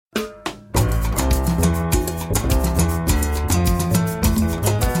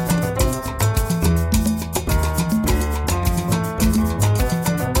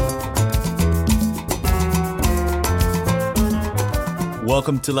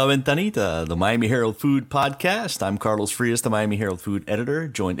Welcome to La Ventanita, the Miami Herald Food Podcast. I'm Carlos Frias, the Miami Herald Food Editor,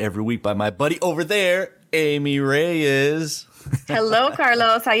 joined every week by my buddy over there, Amy Reyes. Hello,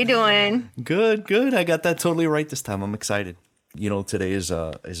 Carlos. How you doing? Good, good. I got that totally right this time. I'm excited. You know, today is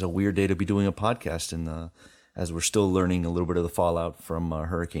a weird day to be doing a podcast, and as we're still learning a little bit of the fallout from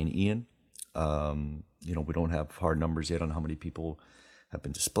Hurricane Ian. You know, we don't have hard numbers yet on how many people have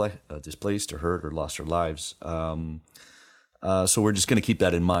been displaced or hurt or lost their lives. So we're just going to keep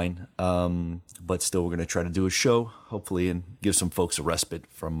that in mind. But still, we're going to try to do a show, hopefully, and give some folks a respite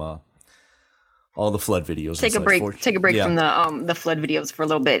from all the flood videos. Take a break from the flood videos for a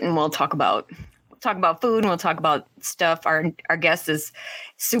little bit, and we'll talk about food, and we'll talk about stuff. Our guest is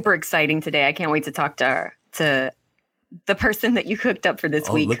super exciting today. I can't wait to talk to the person that you hooked up for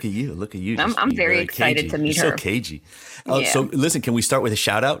this week. Look at you. I'm very excited to meet her. You're so cagey. So listen, can we start with a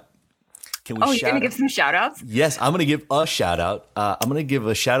shout out? You're going to give some shout outs? Yes, I'm going to give a shout out. I'm going to give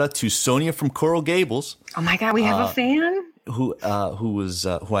a shout out to Sonia from Coral Gables. Oh my God, we have a fan? Who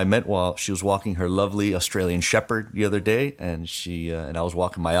I met while she was walking her lovely Australian Shepherd the other day, and I was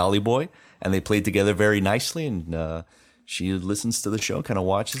walking my Ollie boy, and they played together very nicely, and she listens to the show, kind of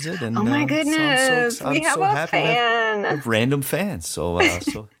watches it, and oh my goodness, we have a fan, a random fan. So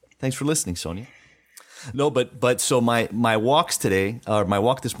thanks for listening, Sonia. No, but so my walks today, or my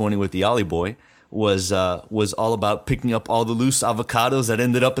walk this morning with the Ollie boy was all about picking up all the loose avocados that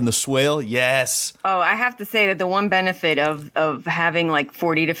ended up in the swale. Yes. Oh, I have to say that the one benefit of having like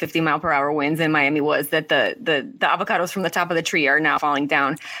 40 to 50 mile per hour winds in Miami was that the avocados from the top of the tree are now falling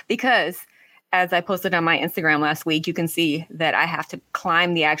down, because as I posted on my Instagram last week, you can see that I have to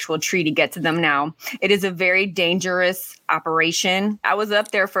climb the actual tree to get to them now. It is a very dangerous operation. I was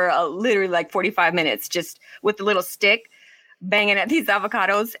up there for literally like 45 minutes just with the little stick banging at these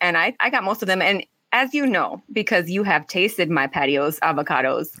avocados, and I got most of them. And as you know, because you have tasted my patio's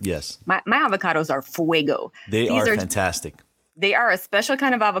avocados. Yes. My avocados are fuego. They are fantastic. They are a special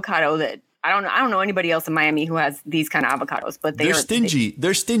kind of avocado that I don't know anybody else in Miami who has these kind of avocados, but they're stingy.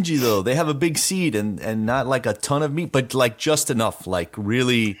 They're stingy though. They have a big seed and not like a ton of meat, but like just enough, like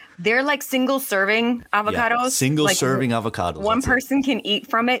really. They're like single serving avocados. Yeah, single serving avocados. One person can eat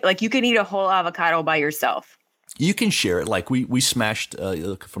from it. Like you can eat a whole avocado by yourself. You can share it. Like we smashed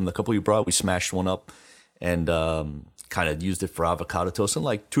from the couple you brought, we smashed one up and kind of used it for avocado toast, and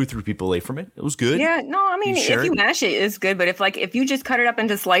like 2 or 3 people ate from it. It was good. Yeah, no, I mean, if you mash it, it's good. But if you just cut it up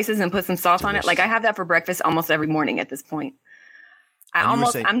into slices and put some sauce on it, like I have that for breakfast almost every morning at this point. I'm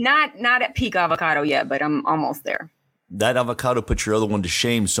not at peak avocado yet, but I'm almost there. That avocado put your other one to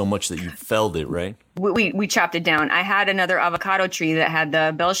shame so much that you felled it, right? We chopped it down. I had another avocado tree that had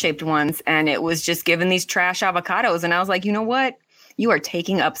the bell-shaped ones, and it was just giving these trash avocados. And I was like, you know what? You are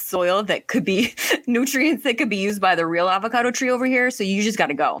taking up soil that could be nutrients that could be used by the real avocado tree over here. So you just got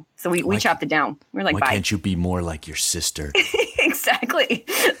to go. So we chopped it down. We're like, why can't you be more like your sister? Exactly.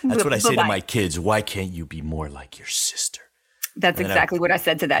 That's what I say to my kids. Why can't you be more like your sister? That's exactly what I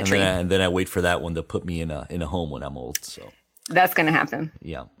said to that tree. And then I wait for that one to put me in a home when I'm old. So that's going to happen.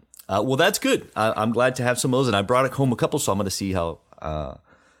 Yeah. Well, that's good. I'm glad to have some of those. And I brought home a couple, so I'm going to see how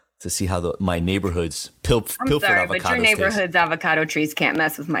my neighborhood's Pilfered avocados but your neighborhood's avocado trees can't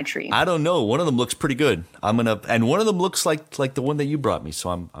mess with my tree. I don't know. One of them looks pretty good. And one of them looks like the one that you brought me. So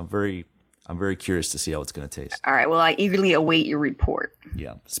I'm very curious to see how it's going to taste. All right. Well, I eagerly await your report.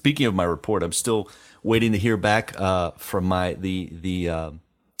 Yeah. Speaking of my report, I'm still waiting to hear back from my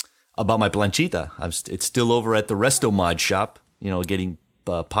about my planchita. It's still over at the Resto Mod shop. You know, getting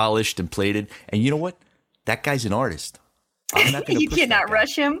polished and plated. And you know what? That guy's an artist. I'm not going to. You cannot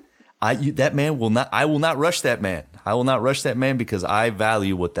rush him. That man will not. I will not rush that man. I will not rush that man because I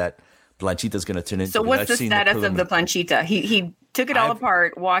value what that planchita is going to turn into. So what's the status of the planchita? He took it all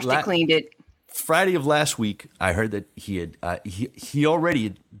apart, washed it, cleaned it. Friday of last week, I heard that he had he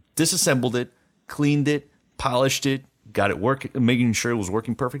already disassembled it, cleaned it, polished it, got it working, making sure it was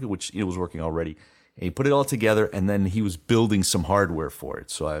working perfectly, which it was working already. And he put it all together, and then he was building some hardware for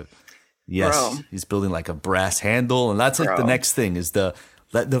it. So he's building like a brass handle, and that's like the next thing is the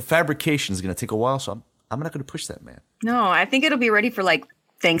fabrication is going to take a while. So I'm not going to push that man. No, I think it'll be ready for like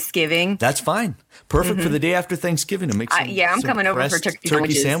Thanksgiving. That's fine. Perfect for the day after Thanksgiving to make some. I'm coming over for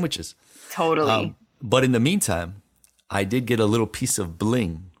turkey sandwiches. Totally. But in the meantime, I did get a little piece of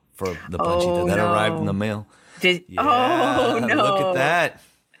bling for the planchita that arrived in the mail. Oh no! Look at that!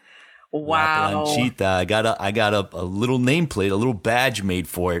 Wow. Planchita. I got a little nameplate, a little badge made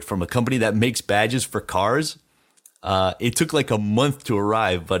for it from a company that makes badges for cars. It took like a month to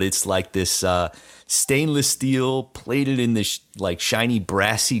arrive, but it's like this stainless steel plated in this like shiny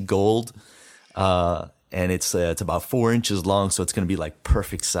brassy gold. and it's about 4 inches long, so it's going to be like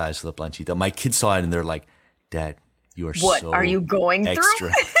perfect size for the planchita. My kids saw it and they're like, Dad, you are what so are you going extra.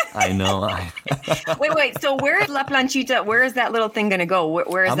 through? I know. Wait. So where is La Planchita? Where is that little thing going to go?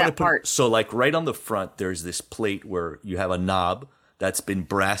 Where is that part? So like right on the front, there's this plate where you have a knob that's been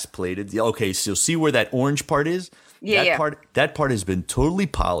brass plated. Okay, so see where that orange part is? That part has been totally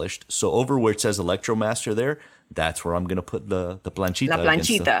polished. So over where it says Electromaster there, that's where I'm going to put the planchita. La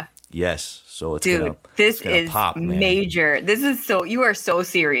Planchita. Yes. So it's this is pop, major. This is you are so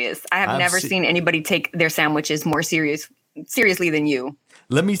serious. I have never seen anybody take their sandwiches more seriously than you.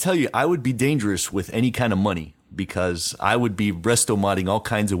 Let me tell you, I would be dangerous with any kind of money because I would be resto-modding all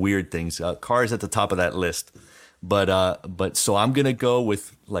kinds of weird things. Cars at the top of that list. But so I'm gonna go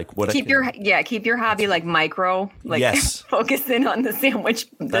with like what keep your hobby like micro, like yes. Focus in on the sandwich.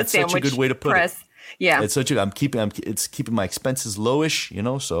 That's such a good way to put it. Yeah, it's it's keeping my expenses lowish, you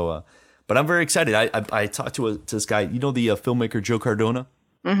know. So, but I'm very excited. I talked to this guy, you know, the filmmaker Joe Cardona.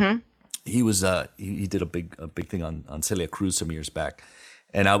 Mm-hmm. He was he did a big thing on Celia Cruz some years back.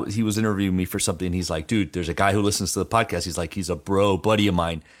 And he was interviewing me for something. And he's like, dude, there's a guy who listens to the podcast. He's like, he's a buddy of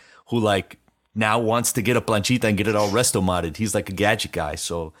mine who like now wants to get a planchita and get it all resto modded. He's like a gadget guy.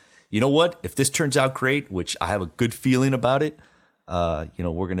 So you know what? If this turns out great, which I have a good feeling about it, you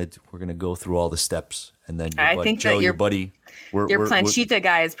know, we're gonna go through all the steps. And then your buddy, your planchita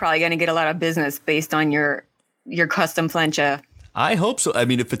guy is probably gonna get a lot of business based on your custom plancha. I hope so. I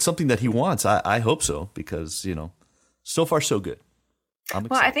mean, if it's something that he wants, I hope so because you know, so far so good.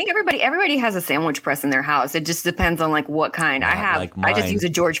 Well, I think everybody has a sandwich press in their house. It just depends on like what kind. I just use a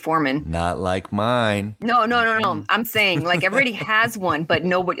George Foreman. Not like mine. No. I'm saying like everybody has one, but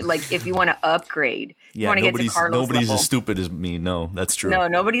nobody like if you want to upgrade, you want to get to Carlos nobody's level. As stupid as me. No, that's true. No,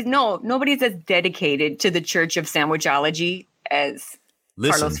 nobody's as dedicated to the Church of Sandwichology as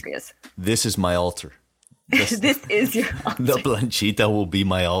Carlos Frias. This is my altar. This is your altar. The planchita will be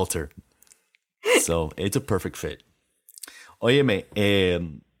my altar. So it's a perfect fit. Óyeme,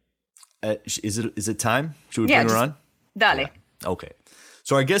 is it time? Should we bring her on? Dale. Yeah. Okay.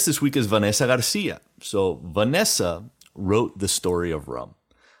 So our guest this week is Vanessa Garcia. So Vanessa wrote the story of rum.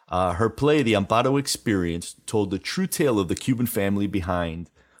 Her play, The Amparo Experience, told the true tale of the Cuban family behind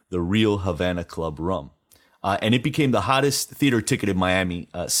the real Havana Club rum. And it became the hottest theater ticket in Miami,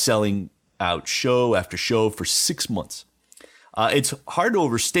 selling out show after show for 6 months. It's hard to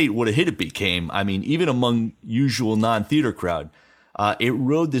overstate what a hit it became. I mean, even among usual non-theater crowd, it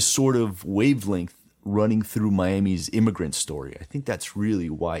rode this sort of wavelength running through Miami's immigrant story. I think that's really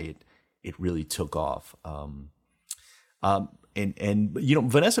why it really took off. And you know,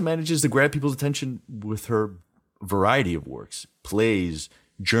 Vanessa manages to grab people's attention with her variety of works, plays,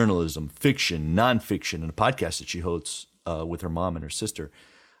 journalism, fiction, nonfiction, and a podcast that she hosts with her mom and her sister.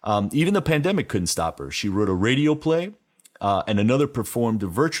 Even the pandemic couldn't stop her. She wrote a radio play. And another performed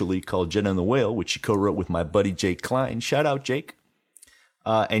virtually called Jenna and the Whale, which she co-wrote with my buddy Jake Klein. Shout out, Jake.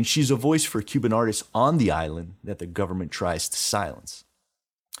 And she's a voice for Cuban artists on the island that the government tries to silence.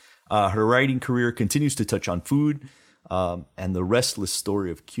 Her writing career continues to touch on food and the restless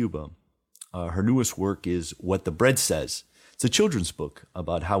story of Cuba. Her newest work is What the Bread Says. It's a children's book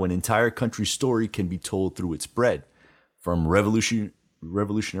about how an entire country's story can be told through its bread, from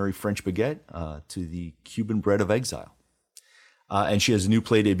revolutionary French baguette to the Cuban bread of exile. And she has a new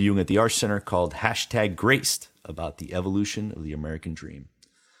play debuting at the Arts Center called #Graced, about the evolution of the American dream.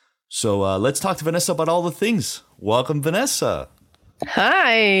 So let's talk to Vanessa about all the things. Welcome, Vanessa.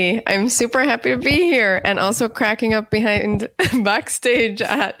 Hi, I'm super happy to be here and also cracking up behind backstage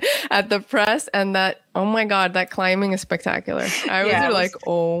at the press. And that, oh my God, that climbing is spectacular. I was like,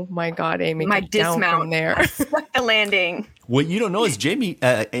 oh my God, Amy, my get down dismount from there. I stuck the landing. What you don't know is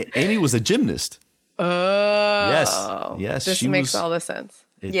Amy was a gymnast. Oh, yes. This makes all the sense.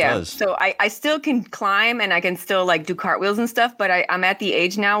 It does. So I still can climb and I can still like do cartwheels and stuff, but I'm at the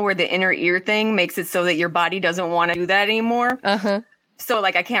age now where the inner ear thing makes it so that your body doesn't want to do that anymore. So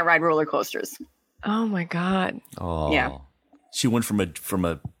like I can't ride roller coasters. Oh my God. Oh yeah. She went from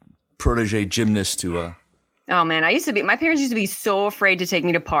a protege gymnast to a. Oh man, my parents used to be so afraid to take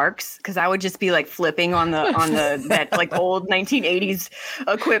me to parks because I would just be like flipping on the that like old 1980s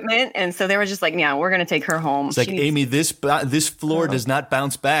equipment. And so they were just like, yeah, we're going to take her home. It's like, Amy, this floor does not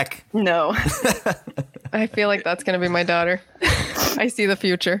bounce back. No. I feel like that's going to be my daughter. I see the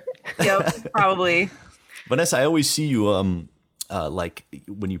future. Yep, probably. Vanessa, I always see you like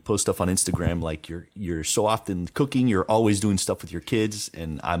when you post stuff on Instagram, like you're so often cooking, you're always doing stuff with your kids.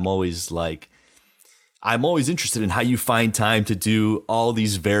 And I'm always interested in how you find time to do all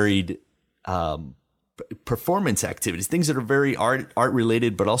these varied performance activities, things that are very art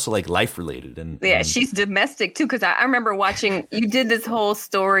related, but also like life related. And she's domestic too. Because I remember watching, you did this whole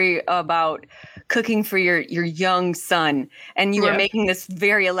story about cooking for your young son, and you were making this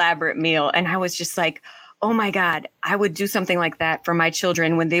very elaborate meal. And I was just like, oh my God, I would do something like that for my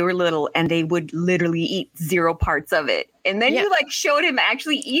children when they were little, and they would literally eat 0 parts of it. And then you like showed him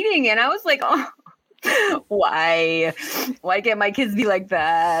actually eating, and I was like, oh, why can't my kids be like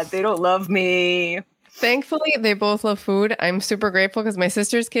that? They don't love me. Thankfully, they both love food. I'm super grateful because my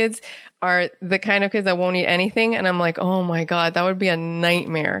sister's kids are the kind of kids that won't eat anything. And I'm like, oh my God, that would be a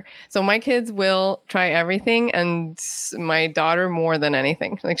nightmare. So my kids will try everything, and my daughter more than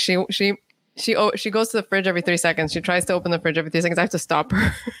anything. Like she goes to the fridge every 3 seconds. She tries to open the fridge every 3 seconds. I have to stop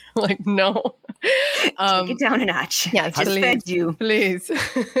her. Like, no. Take it down a notch. Yeah, just fed you. Please.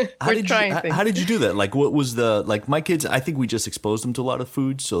 How did you do that? Like, what was my kids, I think we just exposed them to a lot of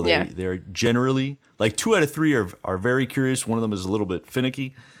food. So they're generally like 2 out of 3 are very curious. One of them is a little bit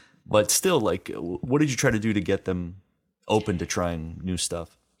finicky, but still, like, what did you try to do to get them open to trying new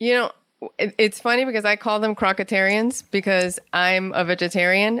stuff? It's funny because I call them crocetarians because I'm a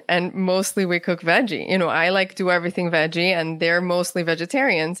vegetarian, and mostly we cook veggie. I like do everything veggie, and they're mostly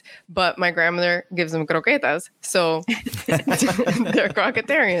vegetarians, but my grandmother gives them croquetas. So they're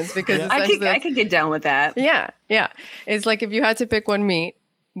crocetarians because I could get down with that. Yeah. Yeah. It's like if you had to pick one meat,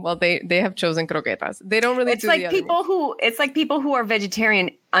 well, they have chosen croquetas. They don't really it's like people who are vegetarian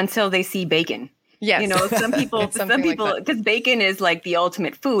until they see bacon. Yes. Some people, because bacon is like the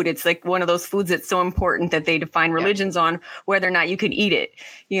ultimate food. It's like one of those foods that's so important that they define religions on whether or not you can eat it,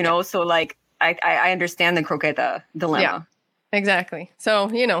 So like, I understand the croqueta dilemma. Yeah, exactly. So,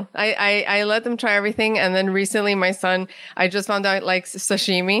 I let them try everything. And then recently my son, I just found out likes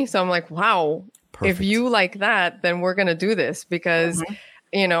sashimi. So I'm like, wow, Perfect. If you like that, then we're going to do this because,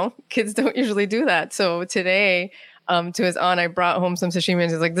 kids don't usually do that. So today, to his aunt, I brought home some sashimi, and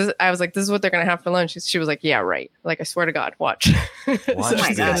he's like, "This." I was like, "This is what they're gonna have for lunch." She was like, "Yeah, right." Like, I swear to God, watch. So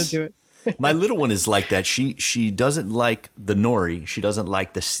she's gonna do it. My little one is like that. She doesn't like the nori. She doesn't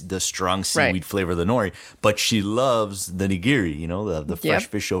like the strong seaweed flavor of the nori, but she loves the nigiri. The fresh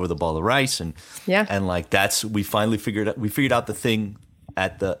fish over the ball of rice, and like we finally figured out the thing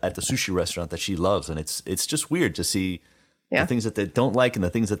at the sushi restaurant that she loves, and it's just weird to see the things that they don't like and the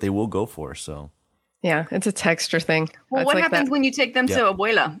things that they will go for. So. Yeah, it's a texture thing. Well, what happens when you take them to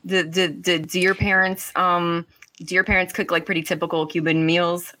abuela? Do your parents cook like pretty typical Cuban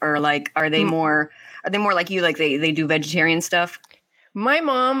meals, or like are they more like you, like they do vegetarian stuff? My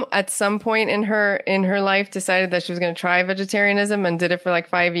mom at some point in her life decided that she was going to try vegetarianism and did it for like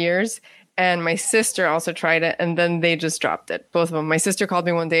 5 years. And my sister also tried it, and then they just dropped it. Both of them. My sister called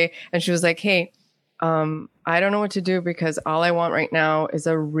me one day and she was like, "Hey, I don't know what to do because all I want right now is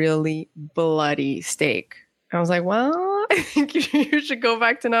a really bloody steak." I was like, well, I think you should go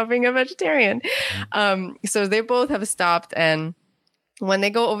back to not being a vegetarian. So they both have stopped. And when they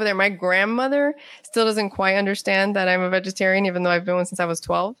go over there, my grandmother still doesn't quite understand that I'm a vegetarian, even though I've been one since I was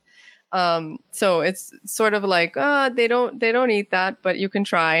 12. So it's sort of like, they don't eat that, but you can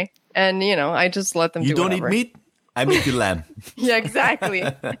try. And, I just let them do whatever. You don't eat meat? I make you lamb. Yeah, exactly.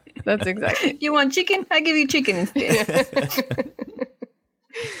 That's exactly. You want chicken? I give you chicken instead.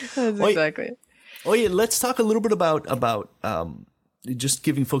 That's exactly. Oh yeah, let's talk a little bit about just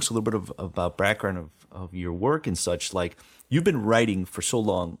giving folks a little bit about background of your work and such. Like, you've been writing for so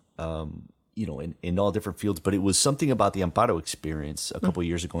long, in all different fields, but it was something about the Amparo Experience a couple of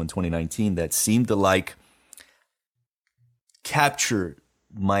years ago in 2019 that seemed to like capture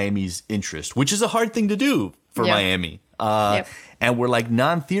Miami's interest, which is a hard thing to do for Miami. And we're like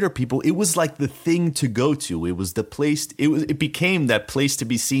non-theater people. It was like the thing to go to. It was the place. It became that place to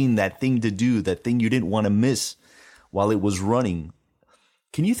be seen, that thing to do, that thing you didn't want to miss while it was running.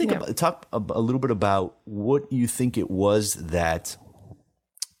 Can you talk a little bit about what you think it was that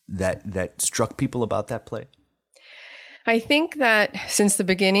struck people about that play? I think that since the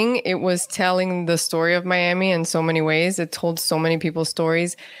beginning, it was telling the story of Miami in so many ways. It told so many people's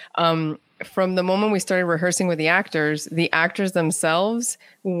stories. From the moment we started rehearsing with the actors themselves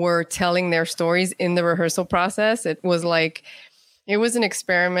were telling their stories in the rehearsal process. It was an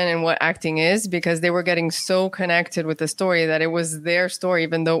experiment in what acting is, because they were getting so connected with the story that it was their story,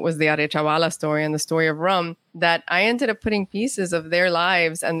 even though it was the Arechavala story and the story of Rum, that I ended up putting pieces of their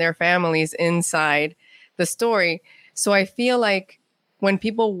lives and their families inside the story. So I feel like when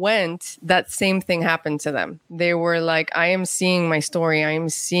people went, that same thing happened to them. They were like, I am seeing my story. I am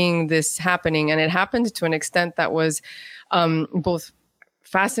seeing this happening. And it happened to an extent that was both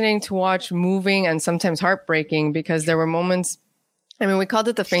fascinating to watch, moving, and sometimes heartbreaking, because there were moments I mean, we called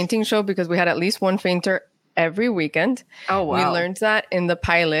it the fainting show because we had at least one fainter every weekend. Oh, wow. We learned that in the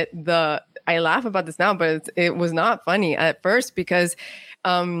pilot. I laugh about this now, but it was not funny at first because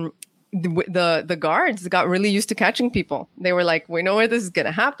the guards got really used to catching people. They were like, we know where this is going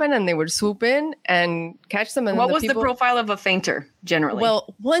to happen. And they would swoop in and catch them. And what was the profile of a fainter generally?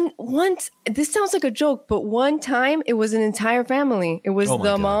 Well, once, this sounds like a joke, but one time it was an entire family. It was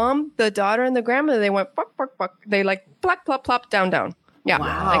the mom, the daughter, and the grandmother. They went, buck, buck, buck. They like, plop, plop, plop, down, down. Yeah,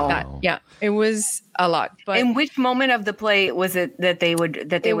 wow. Like that. Yeah, it was a lot. But in which moment of the play was it that they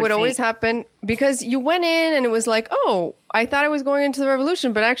would always happen? Because you went in and it was like, oh, I thought I was going into the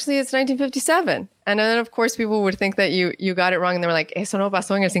revolution, but actually it's 1957. And then of course people would think that you got it wrong, and they were like, eso no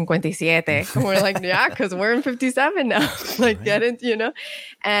pasó en el 57. And we're like, yeah, because we're in 57 now. Like, right. Get it, you know?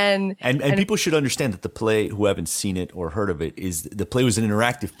 And people should understand that the play, who haven't seen it or heard of it, is the play was an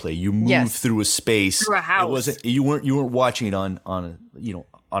interactive play. You moved through a space. Through a house. It wasn't, you weren't watching it on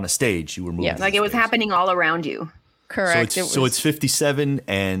a stage. You were moving. Yes. Like it was happening all around you. Correct. So it's 57,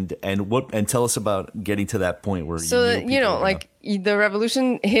 and tell us about getting to that point where like the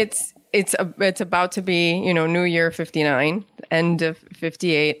revolution hits. It's about to be New Year 59, end of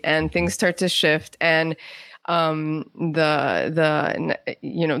 58, and things start to shift, and they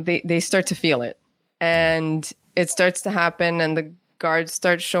start to feel it, and it starts to happen, and the guards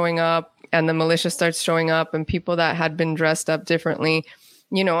start showing up, and the militia starts showing up, and people that had been dressed up differently,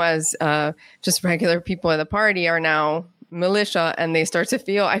 as just regular people at the party are now militia, and they start to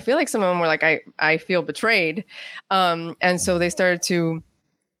feel, I feel like some of them were like, I feel betrayed. And so they started to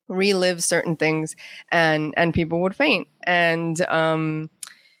relive certain things, and people would faint. And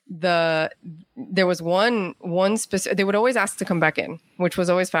there was one specific, they would always ask to come back in, which was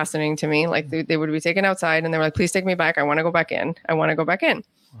always fascinating to me. Like they would be taken outside and they were like, please take me back. I want to go back in.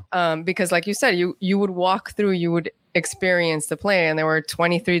 Because like you said, you would walk through, you would experience the play, and there were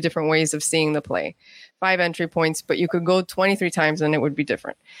 23 different ways of seeing the play, 5 entry points, but you could go 23 times and it would be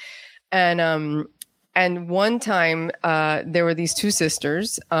different. And one time there were these 2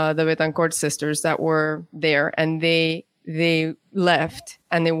 sisters, the Betancourt sisters, that were there, and they left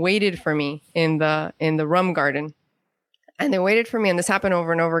and they waited for me in the rum garden. And they waited for me, and this happened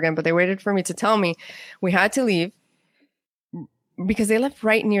over and over again, but they waited for me to tell me we had to leave because they left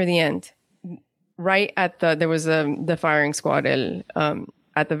right near the end. Right at there was the firing squad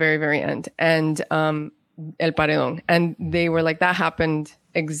at the very, very end, and El Paredón. And they were like, that happened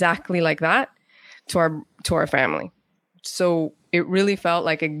exactly like that to our family. So it really felt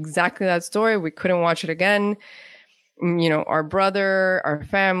like exactly that story. We couldn't watch it again. Our brother, our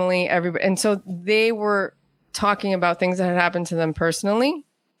family, everybody. And so they were talking about things that had happened to them personally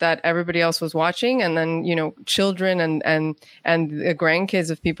that everybody else was watching. And then, children and the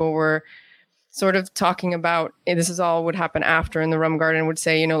grandkids of people were sort of talking about, this is all would happen after in the rum garden, would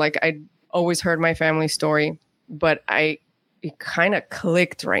say, like, I always heard my family story, but it kind of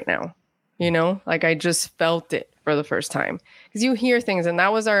clicked right now, like I just felt it for the first time, because you hear things, and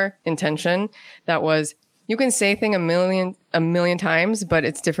that was our intention. That was, you can say thing a million times, but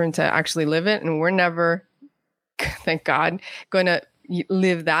it's different to actually live it. And we're never, thank God, going to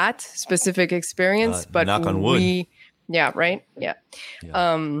live that specific experience, but knock on wood. Yeah. Right. Yeah.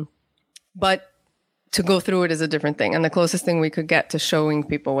 But to go through it is a different thing. And the closest thing we could get to showing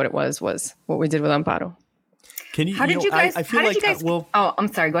people what it was what we did with Amparo. Can you, how did you guys, I feel like, oh, I'm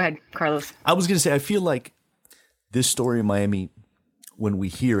sorry. Go ahead, Carlos. I was going to say, I feel like this story in Miami, when we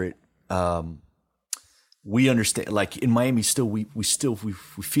hear it, we understand, like in Miami still, we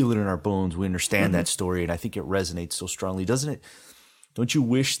feel it in our bones. We understand that story. And I think it resonates so strongly, doesn't it? Don't you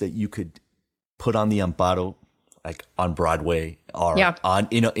wish that you could put on the Amparo like on Broadway or on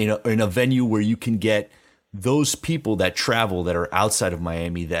in a venue where you can get those people that travel, that are outside of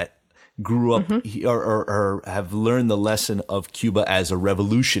Miami, that grew up or have learned the lesson of Cuba as a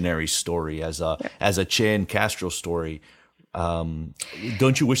revolutionary story, as a Che and Castro story.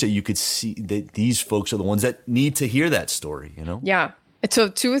 Don't you wish that you could see that these folks are the ones that need to hear that story, Yeah. So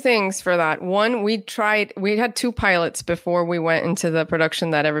 2 things for that. One, we had 2 pilots before we went into the production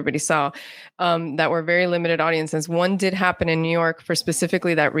that everybody saw, that were very limited audiences. One did happen in New York for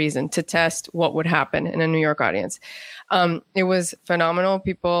specifically that reason, to test what would happen in a New York audience. It was phenomenal.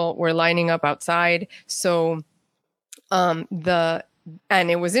 People were lining up outside. So,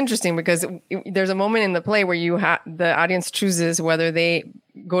 and it was interesting because there's a moment in the play where the audience chooses whether they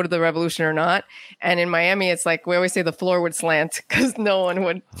go to the revolution or not. And in Miami, it's like, we always say the floor would slant because no one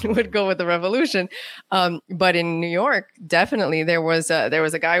would go with the revolution. But in New York, definitely there was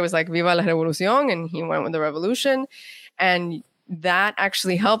a guy who was like, Viva la Revolución, and he went with the revolution. And that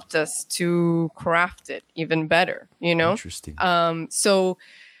actually helped us to craft it even better, Interesting. So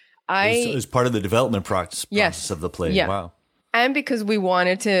it was part of the development process of the play. Yeah. Wow. And because we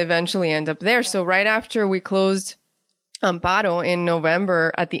wanted to eventually end up there. So right after we closed Amparo in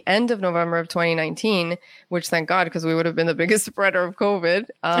November, at the end of November of 2019, which thank God, because we would have been the biggest spreader of COVID.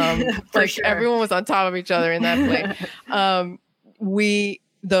 Sure. Everyone was on top of each other in that play.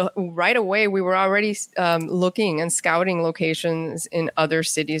 Right away, we were already looking and scouting locations in other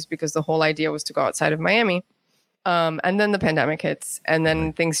cities because the whole idea was to go outside of Miami. And then the pandemic hits, and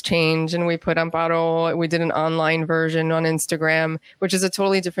then things change, and we put Amparo. We did an online version on Instagram, which is a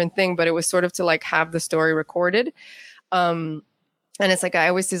totally different thing, but it was sort of to like have the story recorded. And it's like I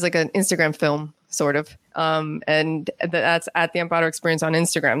always see like an Instagram film, sort of. And that's at the Amparo Experience on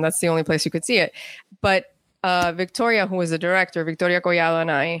Instagram. That's the only place you could see it. But Victoria, who was the director, Victoria Collado,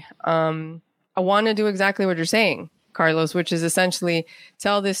 and I want to do exactly what you're saying, Carlos, which is essentially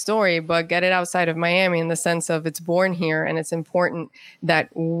tell this story, but get it outside of Miami in the sense of it's born here and it's important that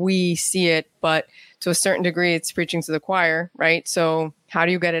we see it. But to a certain degree, it's preaching to the choir, right? So how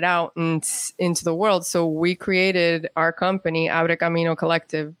do you get it out into the world? So we created our company, Abre Camino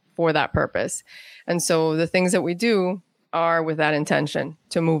Collective, for that purpose. And so the things that we do are with that intention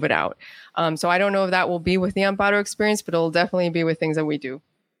to move it out. So I don't know if that will be with the Amparo Experience, but it'll definitely be with things that we do.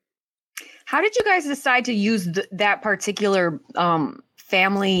 How did you guys decide to use that particular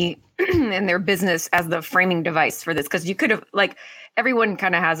family and their business as the framing device for this? Because you could have, like, everyone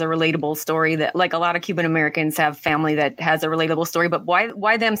kind of has a relatable story that, like, a lot of Cuban Americans have family that has a relatable story, but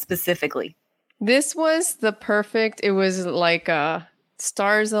why them specifically? This was it was like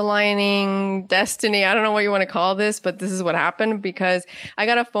stars aligning, destiny. I don't know what you want to call this, but this is what happened because I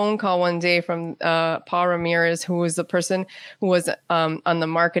got a phone call one day from Paul Ramirez, who was the person who was on the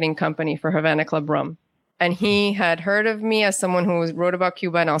marketing company for Havana Club Rum. And he had heard of me as someone who wrote about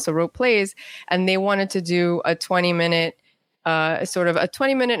Cuba and also wrote plays. And they wanted to do a 20-minute, sort of a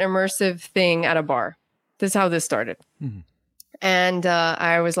 20-minute immersive thing at a bar. This is how this started. Mm-hmm. And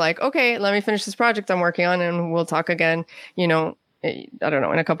I was like, okay, let me finish this project I'm working on and we'll talk again, I don't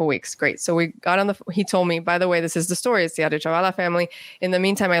know, in a couple of weeks. Great. So we got he told me, by the way, this is the story. It's the Arechavala family. In the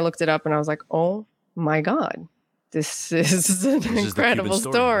meantime, I looked it up and I was like, oh my God, this is an incredible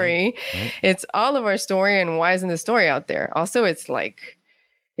story. Right? It's all of our story. And why isn't the story out there? Also, it's like,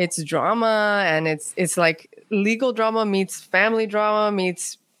 it's drama and it's like legal drama meets family drama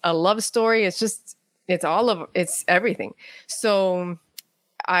meets a love story. It's everything. So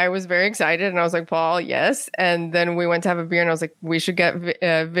I was very excited and I was like, Paul, yes. And then we went to have a beer and I was like, we should get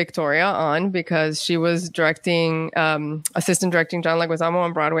Victoria on because she was assistant directing John Leguizamo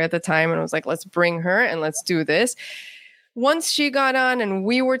on Broadway at the time. And I was like, let's bring her and let's do this. Once she got on and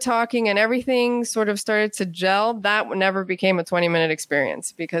we were talking and everything sort of started to gel, that never became a 20-minute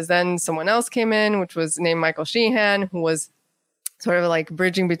experience because then someone else came in, which was named Michael Sheehan, who was sort of like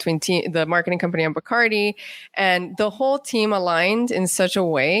bridging between the marketing company and Bacardi. And the whole team aligned in such a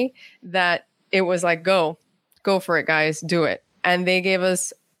way that it was like, go for it, guys, do it. And they gave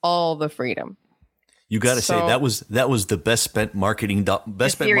us all the freedom. You got to say that was the best spent marketing dollars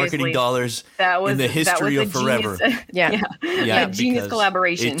in the history of forever. Yeah, genius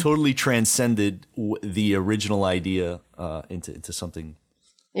collaboration. It totally transcended the original idea into something.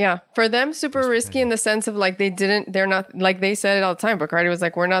 Yeah, for them, super risky in the sense of like they're not, like they said it all the time. Bacardi was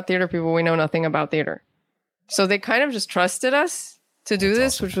like, we're not theater people. We know nothing about theater. So they kind of just trusted us to do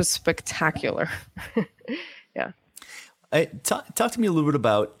this, awesome. Which was spectacular. Yeah. Talk to me a little bit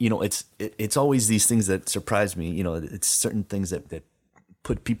about, it's always these things that surprise me. It's certain things that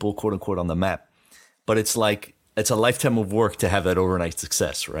put people, quote unquote, on the map. But it's like, it's a lifetime of work to have that overnight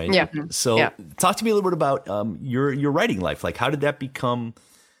success, right? Yeah. So talk to me a little bit about your writing life. Like, how did that become...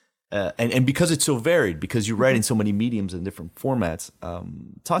 and because it's so varied, because you write in so many mediums and different formats,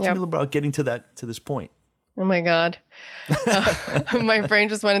 talk to me a little about getting to this point. Oh my God. My brain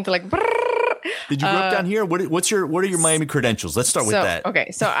just went into like, did you grow up down here? What are your Miami credentials? Let's start with that.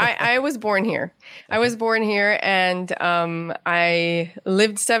 Okay. So I was born here. I was born here and I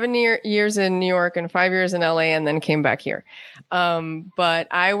lived 7 years in New York and 5 years in LA and then came back here. But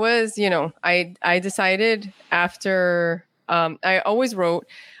I was, I decided after, I always wrote,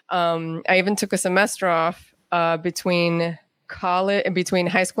 I even took a semester off between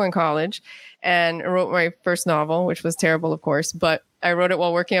high school and college and wrote my first novel, which was terrible, of course, but I wrote it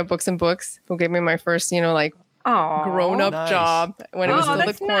while working at Books and Books, who gave me my first, grown-up job when it was still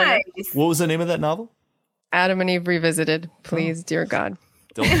the corner. Nice. What was the name of that novel? Adam and Eve Revisited. Please, dear God.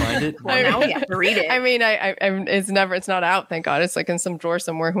 Don't find it. Well, now we have to read it. I mean, it's not out, thank God. It's like in some drawer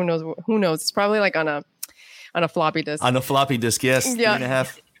somewhere. Who knows? It's probably like on on a floppy disk. On a floppy disk, yes,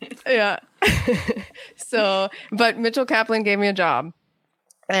 3.5. Yeah. So, but Mitchell Kaplan gave me a job.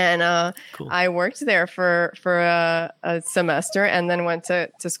 And cool. I worked there for a semester and then went to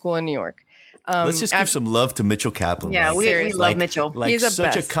school in New York. Let's just give some love to Mitchell Kaplan. Yeah, we love Mitchell. He's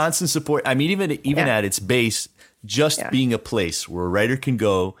such a constant support. I mean, even at its base, just being a place where a writer can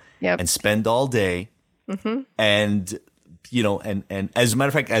go and spend all day. And, and as a matter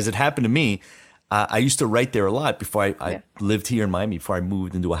of fact, as it happened to me, I used to write there a lot before I lived here in Miami, before I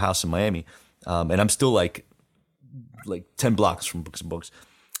moved into a house in Miami. And I'm still like 10 blocks from Books and Books.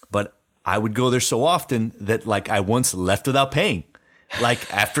 But I would go there so often that I once left without paying,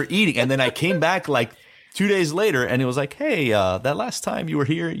 after eating. And then I came back 2 days later and it was like, hey, that last time you were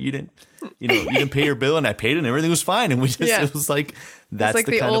here, you didn't pay your bill, and I paid it and everything was fine. And we just, it was that's it's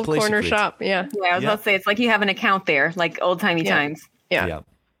the kind old of place corner shop. Yeah. Yeah. I was about to say, it's like you have an account there, like old timey times. Yeah.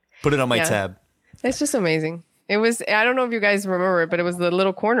 Put it on my tab. It's just amazing. It was, I don't know if you guys remember it, but it was the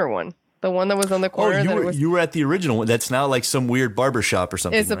little corner one. The one that was on the corner. Oh, you were at the original one. That's now some weird barbershop or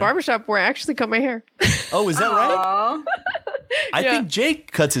something. It's a barbershop where I actually cut my hair. Oh, is that right? I think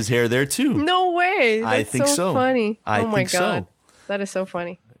Jake cuts his hair there too. No way. That's I think so. Funny. I oh my think God. So. That is so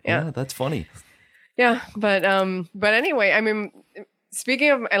funny. Yeah, that's funny. Yeah, but anyway, I mean,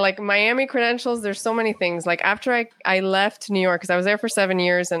 speaking of Miami credentials, there's so many things. After I left New York, because I was there for 7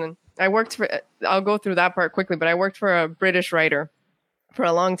 years, and I worked for. I'll go through that part quickly, but I worked for a British writer. For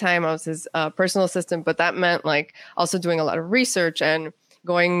a long time, I was his personal assistant, but that meant also doing a lot of research and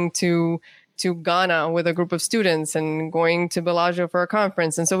going to Ghana with a group of students and going to Bellagio for a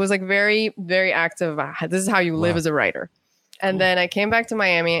conference. And so it was very, very active. This is how you live as a writer. And then I came back to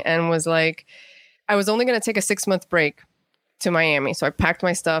Miami and was I was only going to take a 6-month break to Miami. So I packed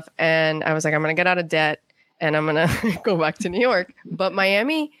my stuff and I was I'm going to get out of debt and I'm going to go back to New York. But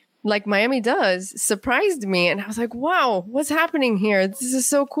Miami does, surprised me. And I was like, wow, what's happening here? This is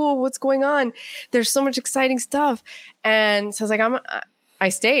so cool. What's going on? There's so much exciting stuff. And so I was I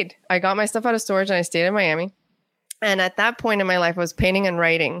stayed. I got my stuff out of storage and I stayed in Miami. And at that point in my life, I was painting and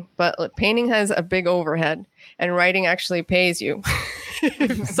writing. But painting has a big overhead and writing actually pays you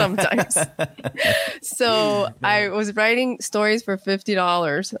sometimes. So I was writing stories for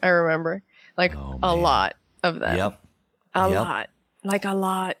 $50. I remember a lot of them. Yep. A lot. A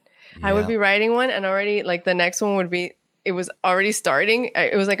lot. Yeah. I would be writing one and already the next one would be, it was already starting.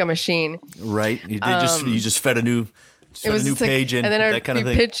 It was like a machine. Right. You just fed a new page in, and then that kind of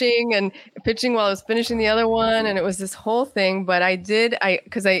thing. pitching while I was finishing the other one. And it was this whole thing. But I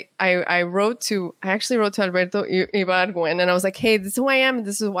actually wrote to Alberto Ibargüen and I was like, hey, this is who I am.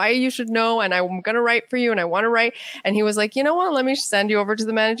 This is why you should know. And I'm going to write for you and I want to write. And he was like, you know what? Let me send you over to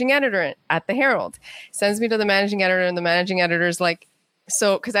the managing editor at the Herald. Sends me to the managing editor and the managing editor's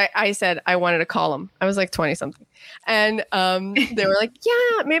so, because I said I wanted a column. I was 20 something. And they were like,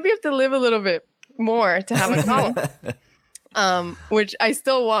 yeah, maybe you have to live a little bit more to have a column. Which I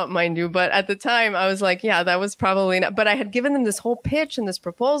still want, mind you. But at the time, I was yeah, that was probably not. But I had given them this whole pitch and this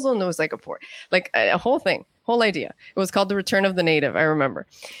proposal, and there was a whole thing, whole idea. It was called The Return of the Native, I remember.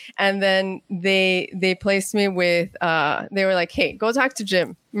 And then they placed me with, they were like, hey, go talk to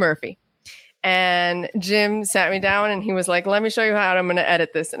Jim Murphy. And Jim sat me down and he was like, let me show you how I'm going to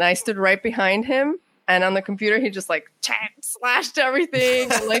edit this. And I stood right behind him. And on the computer, he just slashed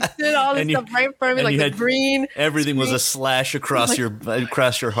everything and did all this stuff right in front of me, the green. Everything was a slash across your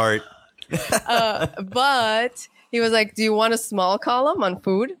heart. But he was like, do you want a small column on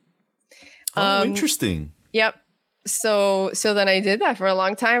food? Oh, interesting. Yep. So then I did that for a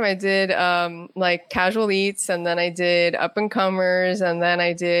long time. I did casual eats, and then I did up and comers, and then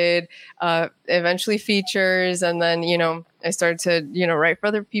I did eventually features, and then I started to write for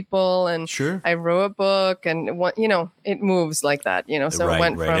other people, and sure. I wrote a book, and it moves like that. So right, it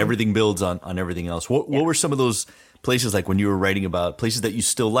went right. from Everything builds on everything else. What were some of those places when you were writing about places that you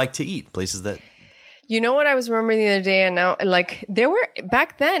still like to eat, places that? You know what I was remembering the other day, and now there were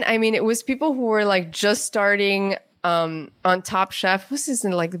back then. I mean, it was people who were just starting. On Top Chef, what's his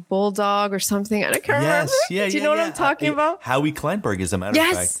name, Bulldog or something? I can't remember. Yeah, do you know what I'm talking about? Howie Kleinberg, as a matter of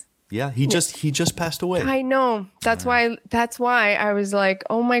fact. Yeah, he just passed away. I know. That's why I was like,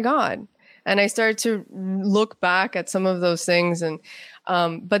 oh my God. And I started to look back at some of those things, and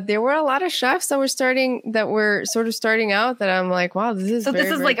but there were a lot of chefs that were sort of starting out that I'm like, wow, this is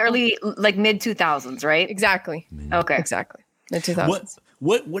this is early mid 2000s, right? Exactly. Okay. Exactly. Mid 2000s.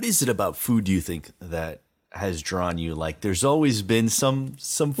 What is it about food, do you think, that has drawn you? There's always been some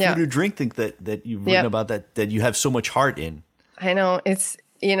food or drink that you've written about that you have so much heart in. I know. It's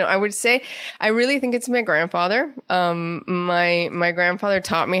I would say I really think it's my grandfather. My grandfather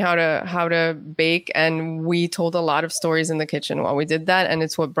taught me how to bake, and we told a lot of stories in the kitchen while we did that, and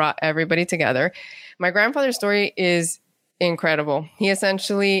it's what brought everybody together. My grandfather's story is incredible. He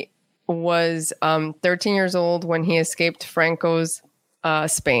essentially was 13 years old when he escaped Franco's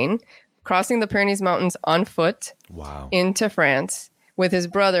Spain, crossing the Pyrenees Mountains on foot into France with his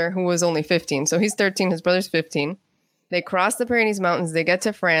brother, who was only 15. So he's 13, his brother's 15. They cross the Pyrenees Mountains, they get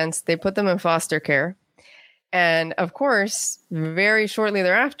to France, they put them in foster care. And of course, very shortly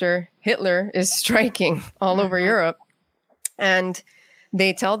thereafter, Hitler is striking all over Europe. And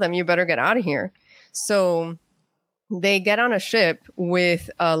they tell them, you better get out of here. So they get on a ship with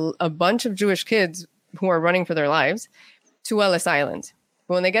a bunch of Jewish kids who are running for their lives to Ellis Island.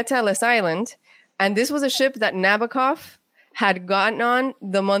 But when they get to Ellis Island, and this was a ship that Nabokov had gotten on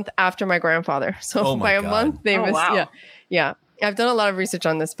the month after my grandfather. So by a month, they missed. Wow. Yeah. I've done a lot of research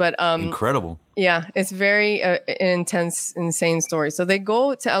on this, but incredible. Yeah, it's very intense, insane story. So they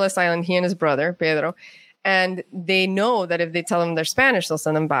go to Ellis Island, he and his brother, Pedro, and they know that if they tell them they're Spanish, they'll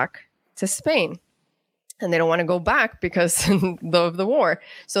send them back to Spain. And they don't want to go back because of the war.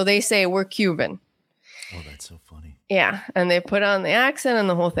 So they say, we're Cuban. Oh, that's so funny. Yeah. And they put on the accent and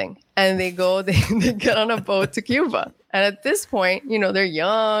the whole thing. And they go, they get on a boat to Cuba. And at this point, they're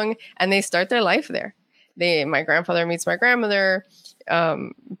young and they start their life there. My grandfather meets my grandmother.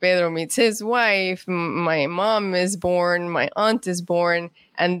 Pedro meets his wife. My mom is born. My aunt is born.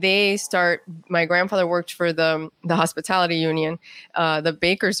 And my grandfather worked for the hospitality union, the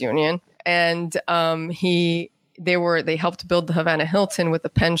bakers union. And they helped build the Havana Hilton with the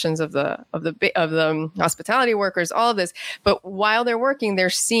pensions of the hospitality workers, all of this. But while they're working,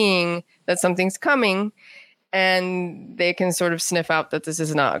 they're seeing that something's coming, and they can sort of sniff out that this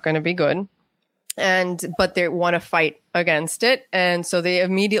is not going to be good. But they want to fight against it, and so they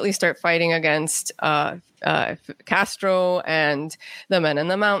immediately start fighting against Castro and the men in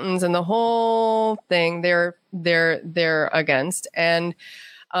the mountains and the whole thing. They're against, and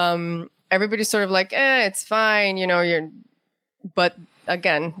everybody's sort of like, it's fine, but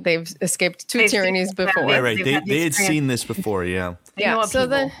again, they've escaped two tyrannies before. Right. They had seen this before, yeah. Yeah,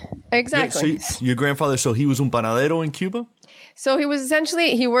 exactly. Yeah, so your grandfather, he was un panadero in Cuba? So he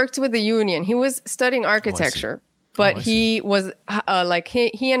worked with the union. He was studying architecture, but he was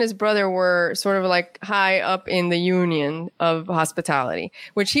he and his brother were sort of like high up in the union of hospitality,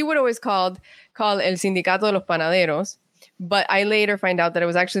 which he would always call El Sindicato de los Panaderos. But I later find out that it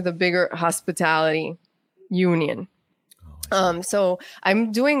was actually the bigger hospitality union. So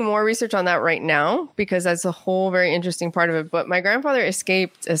I'm doing more research on that right now because that's a whole very interesting part of it. But my grandfather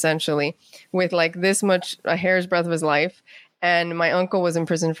escaped essentially with this much, a hair's breadth of his life. And my uncle was in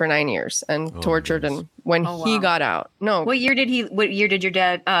prison for 9 years and tortured. And when he got out, What year did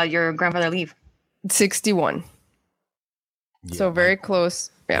your grandfather leave? 61. Yeah, so very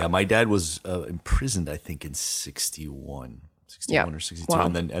close. Yeah, my dad was imprisoned, I think, in 61 or 62, wow.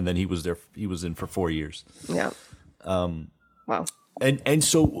 and then he was there. He was in for 4 years. Yeah. Wow. And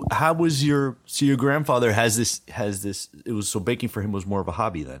so, how was your grandfather has this? It was so baking for him was more of a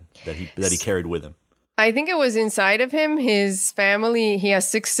hobby then that he carried with him. I think it was inside of him. His family, he has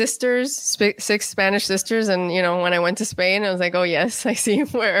 6 sisters, 6 Spanish sisters. And, when I went to Spain, I was like, oh, yes, I see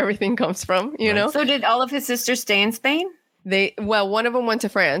where everything comes from, know? So did all of his sisters stay in Spain? One of them went to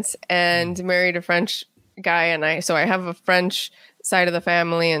France and married a French guy. And I have a French side of the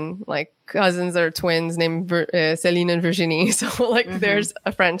family and cousins that are twins named Celine and Virginie. So there's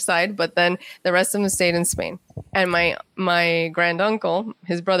a French side, but then the rest of them stayed in Spain. And my granduncle,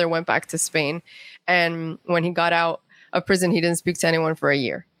 his brother, went back to Spain. And when he got out of prison, he didn't speak to anyone for a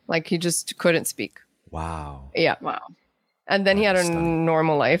year. He just couldn't speak. Wow. Yeah. Wow. And then he had a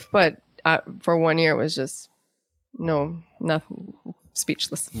normal life, but for 1 year it was just nothing,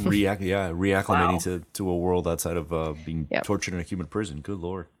 speechless. Reacclimating to a world outside of being tortured in a human prison. Good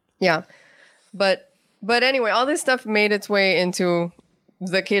Lord. Yeah. But anyway, all this stuff made its way into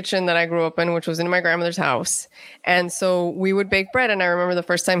the kitchen that I grew up in, which was in my grandmother's house. And so we would bake bread. And I remember the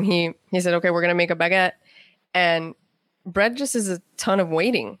first time he said, okay, we're going to make a baguette. And bread just is a ton of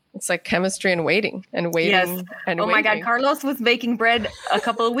waiting. It's like chemistry and waiting and waiting. Yes. And waiting. My God, Carlos was baking bread a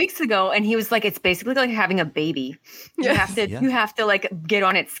couple of weeks ago, and he was like, it's basically like having a baby. You have to get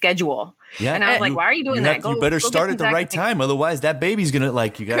on its schedule. Yeah. And I was like, why are you doing that? You better start at the right time. Otherwise that baby's going to you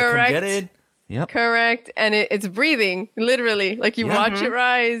got to come get it. Yep. Correct. And it's breathing, literally. You watch it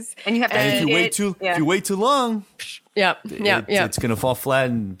rise. And you have to if you wait too long, it's going to fall flat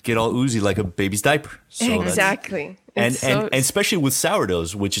and get all oozy like a baby's diaper. So exactly. And especially with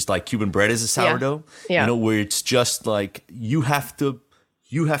sourdoughs, which is Cuban bread is a sourdough, where it's just you have to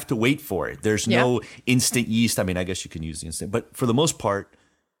you have to wait for it. There's no instant yeast. I mean, I guess you can use the instant, but for the most part,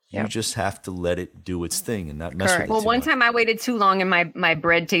 you just have to let it do its thing and not mess with it. Well, one time I waited too long and my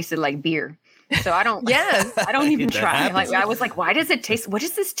bread tasted like beer. So I don't I don't even try. Like I was like, why does it taste, what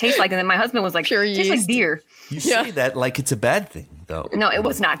does this taste like? And then my husband was like, it tastes like beer. You say that like it's a bad thing though. No, it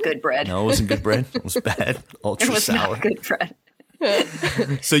was not good bread. No, it wasn't good bread. It was bad. Ultra it was sour. not good bread.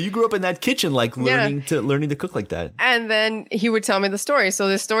 So you grew up in that kitchen, like learning to cook like that. And then he would tell me the story. So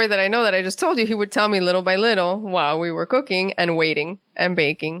the story that I know that I just told you, he would tell me little by little while we were cooking and waiting and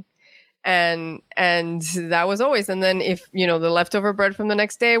baking. And that was always, and then if, the leftover bread from the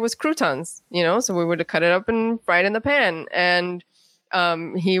next day was croutons, so we would cut it up and fry it in the pan. And,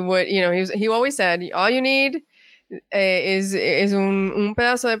 he would, he always said, all you need is un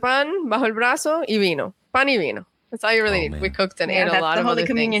pedazo de pan bajo el brazo y vino, pan y vino. That's all you really need. Man. We cooked and ate a lot of other things. That's the Holy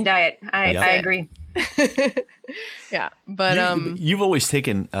Communion diet. I agree. Yeah. But, you've always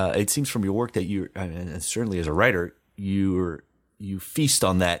taken, it seems from your work that and certainly as a writer, you feast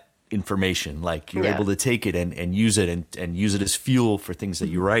on that information, like you're able to take it and use it and use it as fuel for things that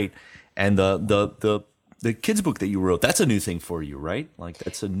you write. And the kids book that you wrote, that's a new thing for you, right? Like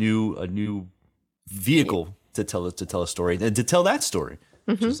that's a new vehicle to tell a story and to tell that story,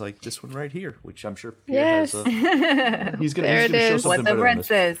 which is like this one right here, which I'm sure Pierre has he's gonna show something what the bread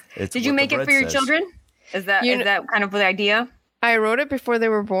says. Did you make it for your children? Is that kind of the idea? I wrote it before they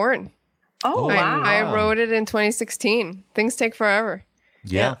were born. Oh, wow. I wrote it in 2016. Things take forever.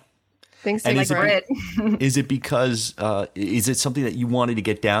 Yeah. Things take forever. Is it because is it something that you wanted to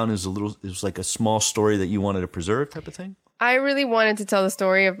get down? It was like a small story that you wanted to preserve, type of thing? I really wanted to tell the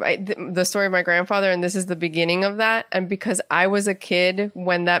story of my grandfather, and this is the beginning of that. And because I was a kid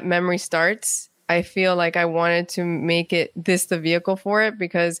when that memory starts, I feel like I wanted to make this the vehicle for it,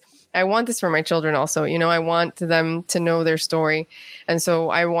 because I want this for my children also. I want them to know their story, and so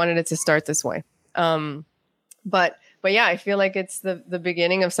I wanted it to start this way. But yeah, I feel like it's the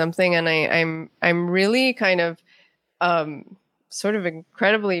beginning of something, and I'm really kind of sort of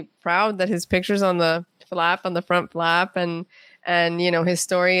incredibly proud that his picture's on the front flap, and his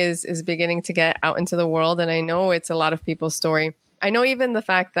story is beginning to get out into the world, and I know it's a lot of people's story. I know even the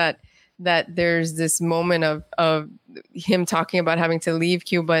fact that there's this moment of him talking about having to leave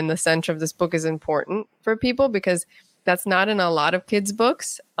Cuba in the center of this book is important for people, because that's not in a lot of kids'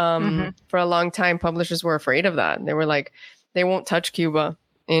 books. For a long time, publishers were afraid of that. They were like, they won't touch Cuba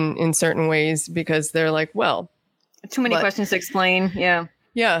in certain ways because they're like, well, too many questions to explain. Yeah.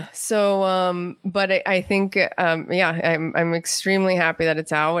 Yeah. So, but I think, I'm extremely happy that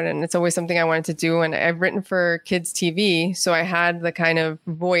it's out, and it's always something I wanted to do. And I've written for kids TV, so I had the kind of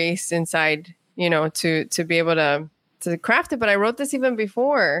voice inside, to be able to craft it. But I wrote this even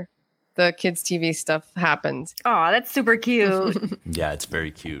before the kids TV stuff happened. Oh, that's super cute. Yeah, it's very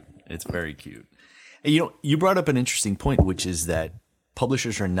cute. It's very cute. And, you brought up an interesting point, which is that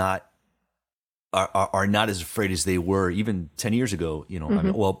publishers are not as afraid as they were even 10 years ago.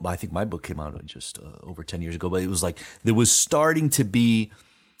 I think my book came out just over 10 years ago, but it was like there was starting to be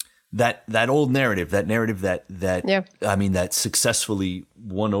that old narrative, that successfully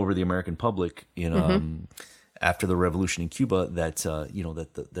won over the American public, after the revolution in Cuba, that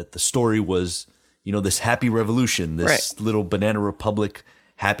the story was, this happy revolution, this little banana republic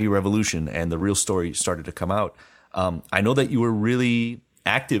happy revolution, and the real story started to come out. I know that you were really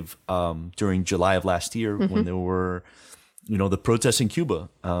active during July of last year when there were, the protests in Cuba.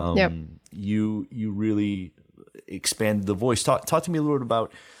 You really expanded the voice. Talk to me a little bit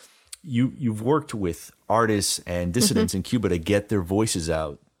about you've worked with artists and dissidents in Cuba to get their voices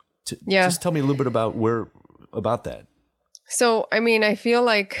out. Just tell me a little bit about that. So, I feel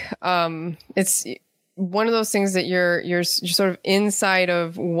like it's one of those things that you're sort of inside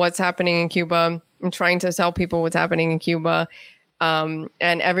of what's happening in Cuba and trying to tell people what's happening in Cuba. And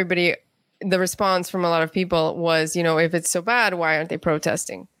everybody, the response from a lot of people was, if it's so bad, why aren't they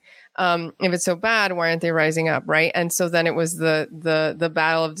protesting? If it's so bad, why aren't they rising up? Right. And so then it was the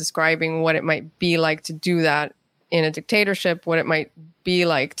battle of describing what it might be like to do that in a dictatorship, what it might be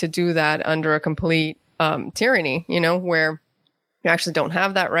like to do that under a complete tyranny, where you actually don't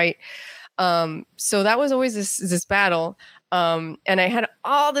have that right. So that was always this battle. And I had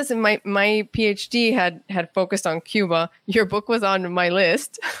all this in my PhD had focused on Cuba. Your book was on my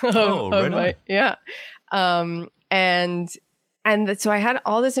list. And so I had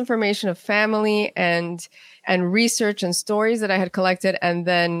all this information of family and research and stories that I had collected. And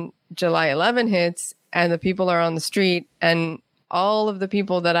then July 11 hits and the people are on the street, and all of the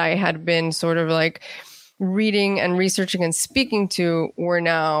people that I had been sort of like reading and researching and speaking to were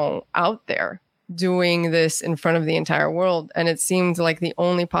now out there doing this in front of the entire world. And it seemed like the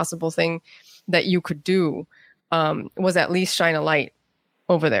only possible thing that you could do was at least shine a light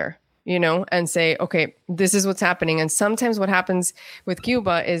over there, you know, and say, okay, this is what's happening. And sometimes what happens with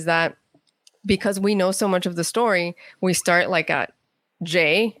Cuba is that because we know so much of the story, we start like at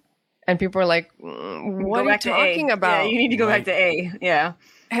J, and people are like, what are you talking about? Yeah, you need to go back to A. Yeah.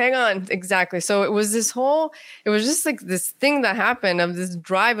 Hang on. Exactly. So it was it was just like this thing that happened of this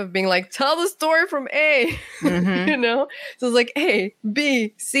drive of being like, tell the story from A, you know? So it's like A,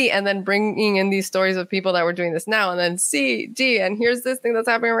 B, C, and then bringing in these stories of people that were doing this now, and then C, D, and here's this thing that's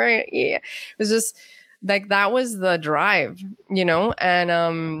happening right. Yeah. It was just like, that was the drive, you know?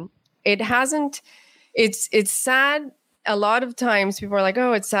 And it hasn't, it's sad. A lot of times people are like,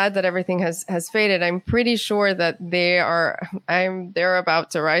 oh, it's sad that everything has faded. I'm pretty sure that they're about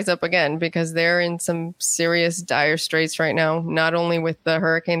to rise up again, because they're in some serious dire straits right now, not only with the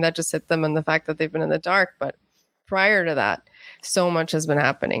hurricane that just hit them and the fact that they've been in the dark, but prior to that, so much has been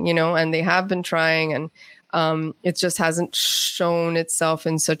happening, you know, and they have been trying, and it just hasn't shown itself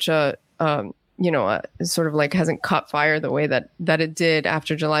in such a, you know, sort of like hasn't caught fire the way that it did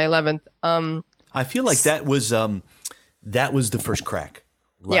after July 11th. I feel like that was the first crack.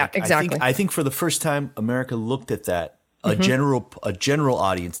 Like, yeah, exactly. I think for the first time, America looked at that. A general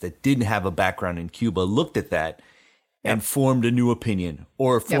audience that didn't have a background in Cuba looked at that and formed a new opinion,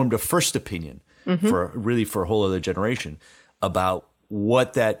 or formed a first opinion for a whole other generation about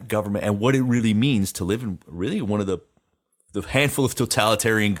what that government and what it really means to live in really one of the handful of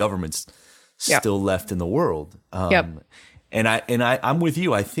totalitarian governments still left in the world. And I'm with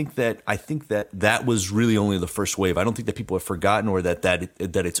you. I think that was really only the first wave. I don't think that people have forgotten, or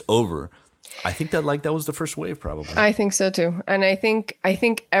that it's over. I think that was the first wave, probably. I think so too. And I think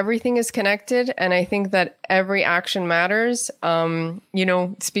everything is connected, and I think that every action matters. You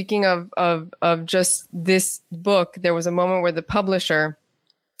know, speaking of just this book, there was a moment where the publisher,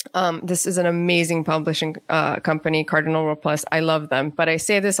 this is an amazing publishing company, Cardinal Rule Plus. I love them. But I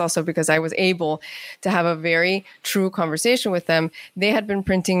say this also because I was able to have a very true conversation with them. They had been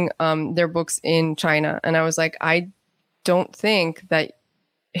printing their books in China. And I was like, I don't think that,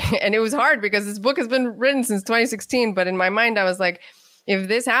 and it was hard because this book has been written since 2016. But in my mind, I was like, if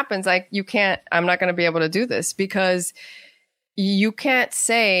this happens, like, I'm not going to be able to do this, because you can't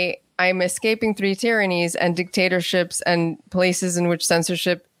say I'm escaping 3 tyrannies and dictatorships and places in which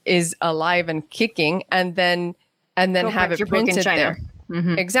censorship is alive and kicking, and then have it printed there.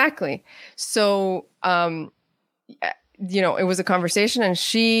 Exactly. So, you know, it was a conversation, and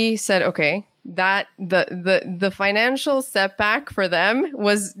she said, okay, that the financial setback for them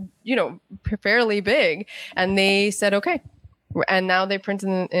was, you know, fairly big, and they said, okay, and now they print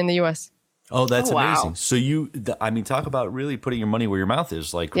in the US. Oh, that's amazing. So talk about really putting your money where your mouth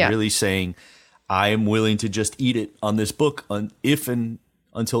is, like really saying, I am willing to just eat it on this book if and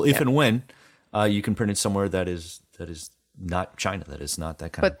when you can print it somewhere that is not China, that is not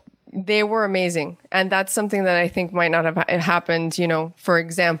that kind of. But they were amazing. And that's something that I think might not have happened, you know, for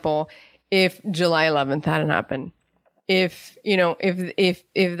example, if July 11th hadn't happened, if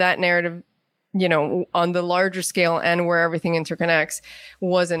that narrative, you know, on the larger scale and where everything interconnects,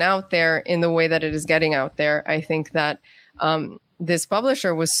 wasn't out there in the way that it is getting out there. I think that this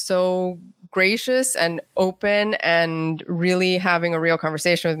publisher was so gracious and open and really having a real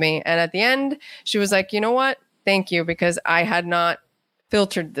conversation with me. And at the end, she was like, you know what? Thank you, because I had not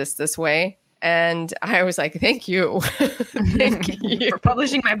filtered this way. And I was like, thank you. Thank you for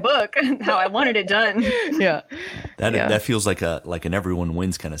publishing my book how I wanted it done. Yeah. That feels like an everyone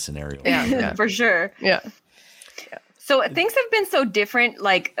wins kind of scenario. Yeah. For sure. Yeah. So things have been so different,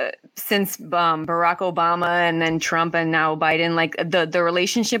 like since Barack Obama and then Trump and now Biden. Like the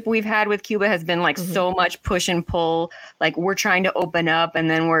relationship we've had with Cuba has been like so much push and pull. Like we're trying to open up, and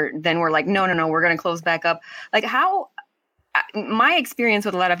then we're like, no, we're going to close back up. Like how my experience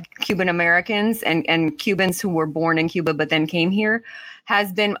with a lot of Cuban Americans and Cubans who were born in Cuba but then came here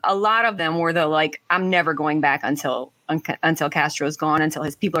has been, a lot of them were like, I'm never going back until Castro's gone, until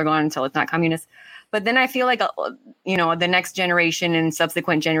his people are gone, until it's not communist. But then I feel like, you know, the next generation and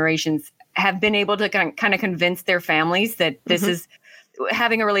subsequent generations have been able to kind of convince their families that this is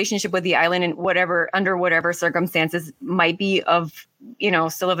having a relationship with the island, and under whatever circumstances might be of, you know,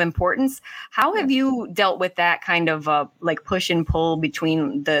 still of importance. How have you dealt with that kind of like push and pull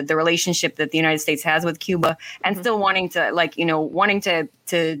between the relationship that the United States has with Cuba and still wanting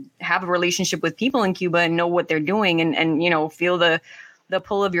to have a relationship with people in Cuba and know what they're doing and you know, feel the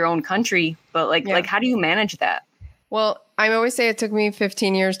pull of your own country, but like how do you manage that? Well, I always say it took me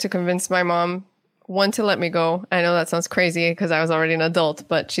 15 years to convince my mom one to let me go. I know that sounds crazy because I was already an adult,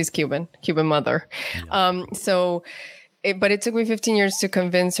 but she's Cuban mother. Yeah. But it took me 15 years to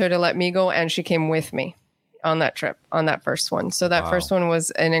convince her to let me go, and she came with me on that trip, on that first one. So that first one was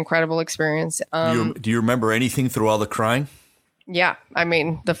an incredible experience. Do you remember anything through all the crying? Yeah. I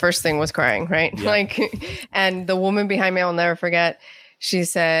mean, the first thing was crying, right? Yeah. And the woman behind me, I'll never forget, she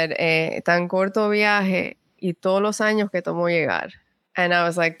said, tan corto viaje y todos los años que tomó llegar. And I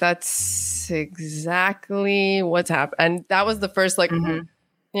was like, that's exactly what's happened. And that was the first, like,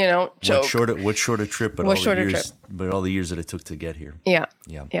 joke. What shorter trip, but all the years that it took to get here. Yeah.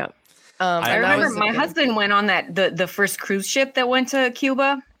 I remember my husband went on the first cruise ship that went to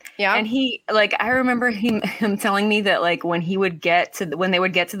Cuba. Yeah. And I remember him telling me that, like, when they would get to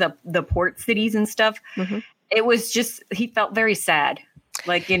the port cities and stuff, it was just, he felt very sad.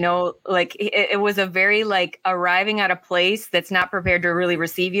 Like, it was a very, like, arriving at a place that's not prepared to really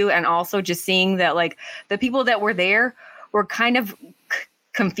receive you. And also just seeing that, like, the people that were there were kind of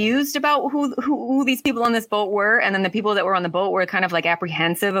confused about who these people on this boat were. And then the people that were on the boat were kind of, like,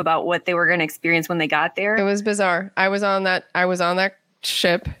 apprehensive about what they were going to experience when they got there. It was bizarre. I was on that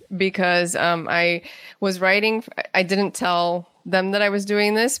ship because I was writing. I didn't tell them that I was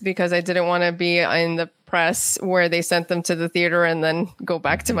doing this because I didn't want to be in the press where they sent them to the theater and then go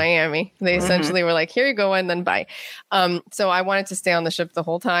back to Miami. They essentially were like, here you go, and then bye. So I wanted to stay on the ship the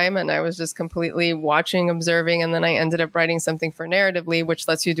whole time, and I was just completely watching, observing, and then I ended up writing something for Narratively, which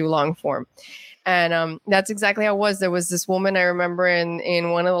lets you do long form. And that's exactly how it was. There was this woman I remember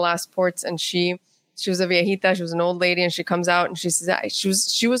in one of the last ports, and she was a viejita, she was an old lady, and she comes out and she says,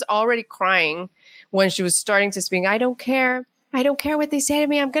 she was already crying when she was starting to speak. I don't care what they say to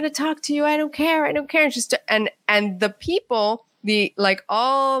me. I'm going to talk to you. I don't care. And the people,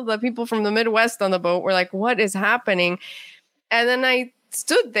 all the people from the Midwest on the boat were like, what is happening? And then I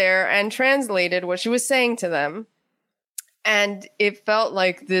stood there and translated what she was saying to them. And it felt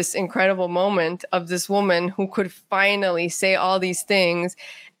like this incredible moment of this woman who could finally say all these things,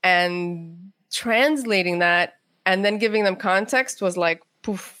 and translating that and then giving them context was like,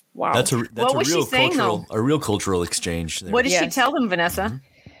 poof. Wow. That's a real cultural exchange there. What did she tell them, Vanessa?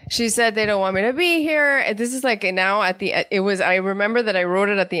 She said they don't want me to be here. This is like now I remember that I wrote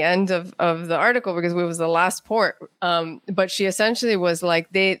it at the end of the article because it was the last port. But she essentially was like,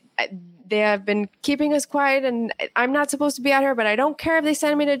 they have been keeping us quiet, and I'm not supposed to be out here, but I don't care if they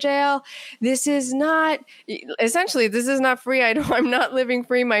send me to jail. This is not free. I'm not living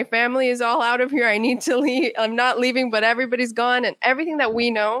free. My family is all out of here. I need to leave. I'm not leaving, but everybody's gone. And everything that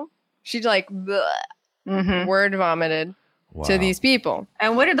we know, she's like, word vomited to these people.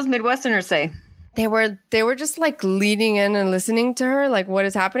 And what did those Midwesterners say? They were just like leaning in and listening to her, like what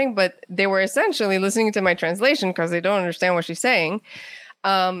is happening. But they were essentially listening to my translation because they don't understand what she's saying.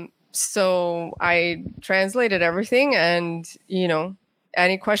 So I translated everything, and,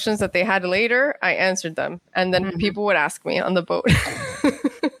 any questions that they had later, I answered them. And then people would ask me on the boat.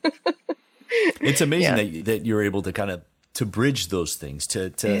 It's amazing that you're able to kind of to bridge those things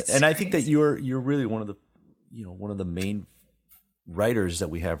and I think that you're really one of the main writers that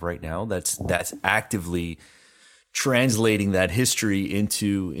we have right now that's actively translating that history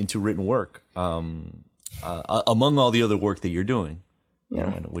into written work, among all the other work that you're doing.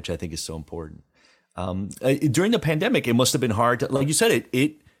 Which I think is so important. During the pandemic, it must have been hard to, like you said,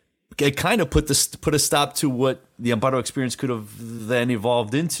 it kind of put a stop to what the Amparo Experience could have then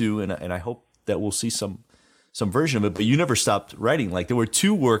evolved into, and I hope that we'll see some version of it. But you never stopped writing. Like, there were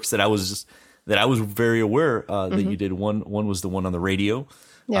two works that I was very aware that you did. One was the one on the radio,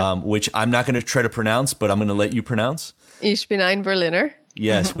 which I'm not going to try to pronounce, but I'm going to let you pronounce. Ich bin ein Berliner.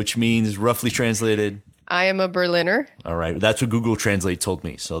 Yes, which means, roughly translated, I am a Berliner. All right, that's what Google Translate told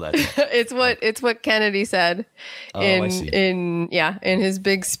me. So that it's what Kennedy said in his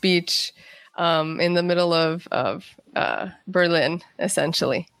big speech in the middle of Berlin.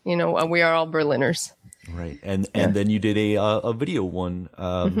 Essentially, we are all Berliners. Right, and then you did a video one,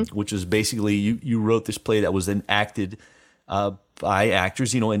 which was basically you wrote this play that was then acted by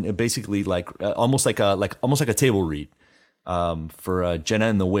actors, and basically almost like a table read for Jenna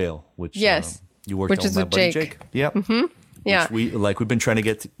and the Whale, which you worked on, is my with buddy Jake. Yeah. Yeah. We've been trying to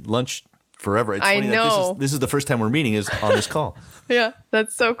get to lunch forever. It's funny that this is the first time we're meeting is on this call. Yeah,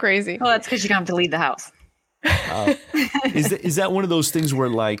 that's so crazy. Well, that's because you don't have to leave the house. Is that one of those things where,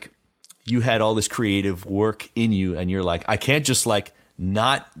 like, you had all this creative work in you and you're like, I can't just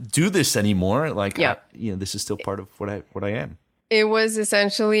not do this anymore. Like, this is still part of what I am. It was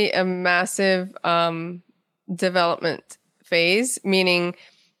essentially a massive development phase, meaning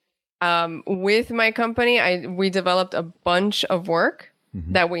with my company, we developed a bunch of work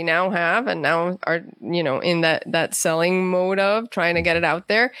that we now have, and now are, in that selling mode of trying to get it out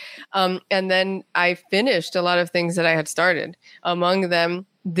there. And then I finished a lot of things that I had started. Among them,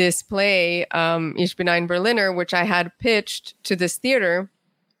 this play, Ich bin ein Berliner, which I had pitched to this theater,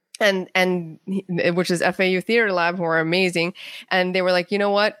 and which is FAU Theater Lab, who are amazing. And they were like, you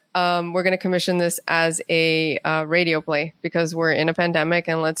know what? We're going to commission this as a radio play because we're in a pandemic,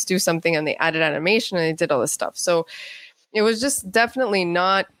 and let's do something. And they added animation and they did all this stuff. So it was just definitely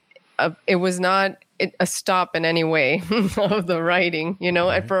not a stop in any way of the writing,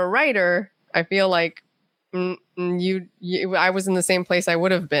 And for a writer, I feel like I was in the same place I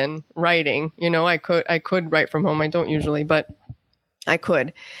would have been writing. I could write from home. I don't usually, but I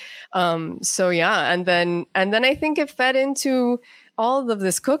could. So yeah, and then I think it fed into all of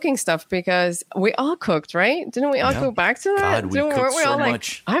this cooking stuff because we all cooked, right? Didn't we all go back to that? God, weren't we all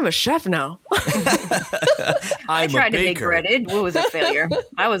much. I'm a chef now. I tried to make bread. It was a failure.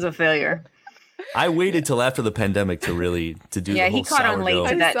 I was a failure. I waited till after the pandemic to do the whole he caught on late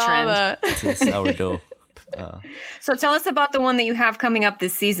to that trend. To the sourdough. So tell us about the one that you have coming up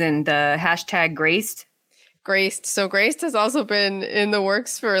this season, the hashtag Graced. Graced. So Graced has also been in the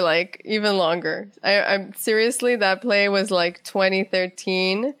works for like even longer. I'm seriously, that play was like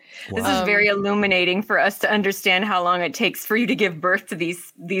 2013. Wow. This is very illuminating for us to understand how long it takes for you to give birth to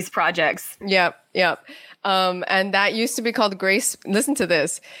these projects. Yep. And that used to be called Grace. Listen to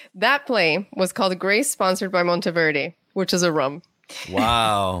this. That play was called Grace, sponsored by Monteverde, which is a rum.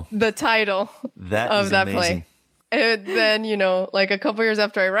 Wow. The title of that amazing. Play. And then, like a couple years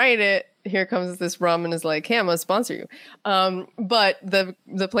after I write it, here comes this rum and is like, hey, I'm gonna sponsor you. But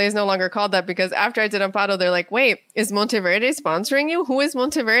the play is no longer called that because after I did Amparo, they're like, wait, is Monteverde sponsoring you? Who is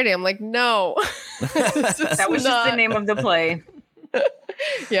Monteverde? I'm like, no. That was just the name of the play.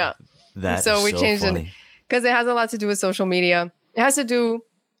 Yeah. So we changed funny. it because it has a lot to do with social media. It has to do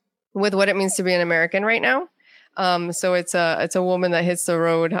with what it means to be an American right now. So it's a woman that hits the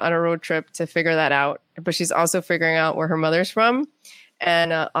road on a road trip to figure that out, but she's also figuring out where her mother's from.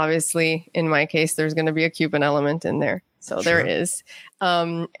 And obviously, in my case, there's going to be a Cuban element in there. So there is.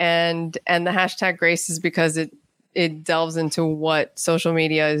 And the hashtag Grace is because it delves into what social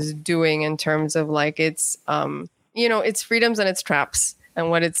media is doing in terms of like its freedoms and its traps and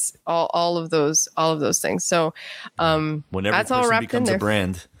what it's all of those things. So when every that's all person wrapped becomes in a there.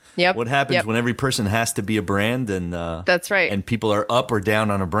 brand. Yep. What happens when every person has to be a brand and that's right. And people are up or down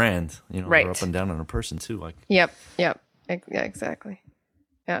on a brand, right. Or up and down on a person too. Like Yep. Yeah, exactly.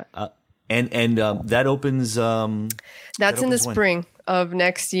 Yeah. And that opens. That's in the spring of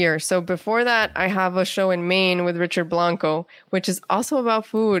next year. So before that, I have a show in Maine with Richard Blanco, which is also about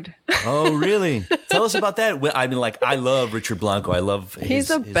food. Oh, really? Tell us about that. I mean, like, I love Richard Blanco. I love his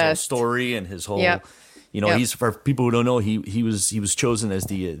whole story and his whole. Yep. He's, for people who don't know, he was chosen as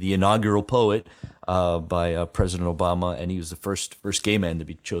the inaugural poet by President Obama, and he was the first gay man to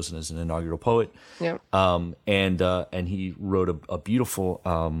be chosen as an inaugural poet. Yep. And he wrote a beautiful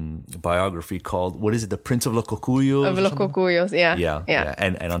biography called, what is it, The Prince of Los Cocuyos? Of Los Cocuyos, yeah. Yeah.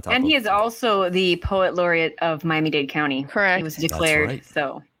 And on top and he is also the poet laureate of Miami-Dade County. Correct. He was declared. Right.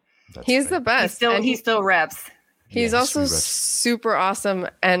 So he's the best. He still reps. He's also super awesome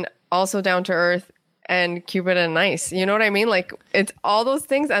and also down to earth. And Cuban and nice. You know what I mean? Like, it's all those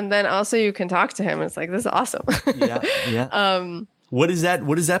things. And then also you can talk to him. It's like, this is awesome. Yeah. What is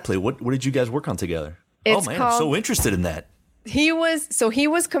that play? What did you guys work on together? Oh, man, I'm so interested in that. He was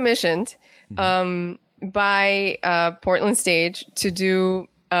commissioned by Portland Stage to do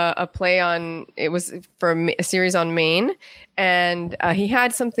a play on, it was for a series on Maine. And he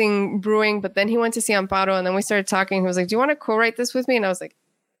had something brewing, but then he went to see Amparo. And then we started talking. He was like, do you want to co-write this with me? And I was like,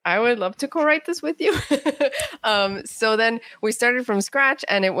 I would love to co-write this with you. So then we started from scratch,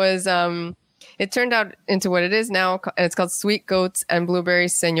 and it was it turned out into what it is now, and it's called Sweet Goats and Blueberry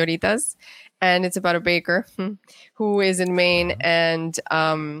Señoritas, and it's about a baker who is in Maine, and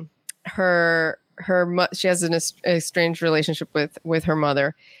she has an estranged relationship with her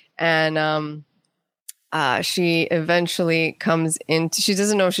mother, and she eventually comes into, she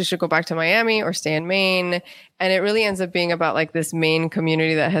doesn't know if she should go back to Miami or stay in Maine. And it really ends up being about like this Maine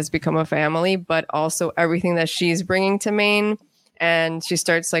community that has become a family, but also everything that she's bringing to Maine. And she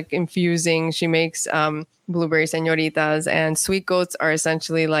starts like infusing, she makes blueberry señoritas, and sweet goats are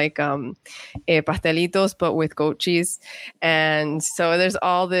essentially like pastelitos, but with goat cheese. And so there's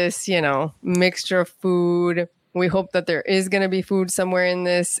all this, mixture of food. We hope that there is going to be food somewhere in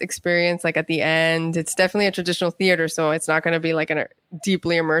this experience, like at the end. It's definitely a traditional theater, so it's not going to be like a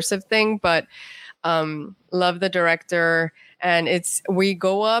deeply immersive thing, but love the director. And we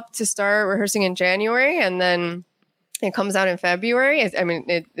go up to start rehearsing in January, and then It comes out in February.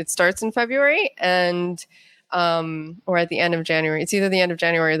 It starts in February and or at the end of January. It's either the end of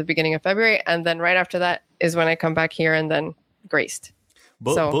January or the beginning of February. And then right after that is when I come back here and then graced.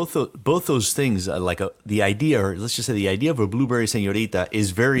 Both those things, the idea, or let's just say the idea of a blueberry señorita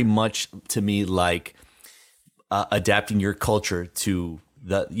is very much to me like adapting your culture to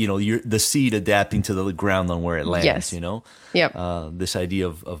the seed adapting to the ground on where it lands. Yes. Yep. This idea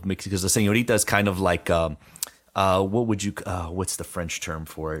of mixing, because the señorita is kind of like what's the French term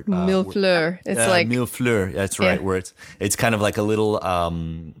for it? Millefleur. It's like millefleur. That's right. Yeah. Where it's kind of like a little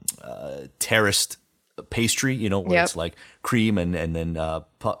terraced pastry, where it's like cream and then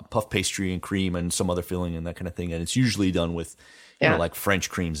puff pastry and cream and some other filling and that kind of thing. And it's usually done with, like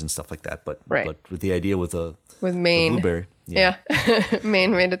French creams and stuff like that. But with the idea with Maine. The blueberry. Yeah.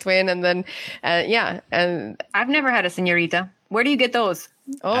 Maine made its way in. And then, and I've never had a señorita. Where do you get those?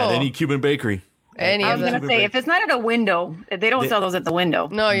 At any Cuban bakery. I was going to say, if it's not at a window, they don't sell those at the window.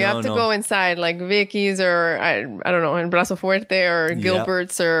 No, you have to go inside, like Vicky's or, I don't know, in Brazo Fuerte or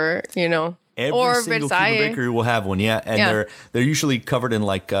Gilbert's or, Every single Cuban bakery will have one, and they're usually covered in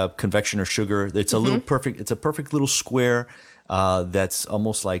like convection or sugar. It's a little perfect. It's a perfect little square that's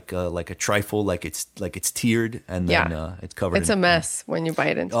almost like a trifle, like it's tiered, and then it's covered. It's a mess when you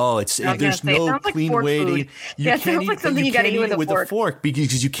bite it. Oh, there's no clean way to eat. You can't eat something you got to eat with a fork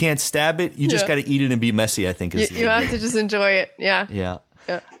because you can't stab it. You just got to eat it and be messy. I think you have to just enjoy it. Yeah.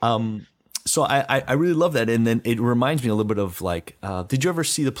 So I really love that, and then it reminds me a little bit of like, did you ever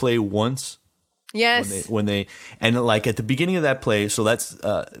see the play Once? Yes. When they like at the beginning of that play, so that's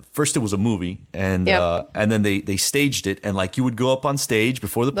first it was a movie, and then they staged it, and like you would go up on stage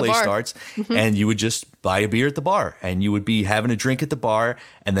before the play starts, and you would just buy a beer at the bar, and you would be having a drink at the bar,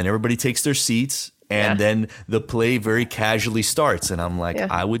 and then everybody takes their seats, and then the play very casually starts, and I'm like,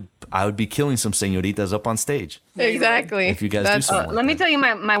 I would be killing some señoritas up on stage. Exactly. If you guys do something. Let me tell you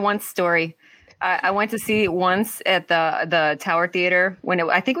my Once story. I went to see it once at the Tower Theater when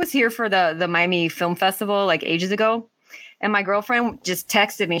I think it was here for the Miami Film Festival, like ages ago. And my girlfriend just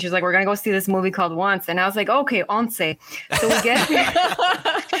texted me. She was like, "We're gonna go see this movie called Once." And I was like, "Okay, once." So we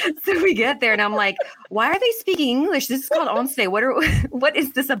get there, and I'm like, "Why are they speaking English? This is called once. What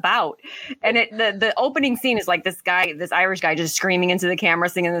is this about?" And the opening scene is like this Irish guy, just screaming into the camera,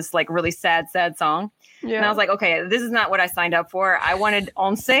 singing this like really sad song. Yeah. And I was like, okay, this is not what I signed up for. I wanted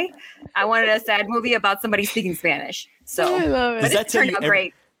once. I wanted a sad movie about somebody speaking Spanish. So I love it. But it turned out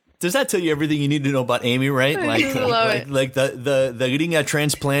great. Does that tell you everything you need to know about Amy, right? Like the gringa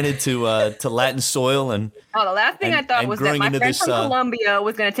transplanted to Latin soil and the last thing I thought was that my friend from Colombia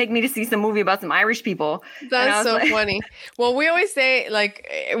was going to take me to see some movie about some Irish people. That's so funny. Well, we always say like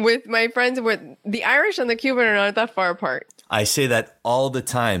with my friends, the Irish and the Cuban are not that far apart. I say that all the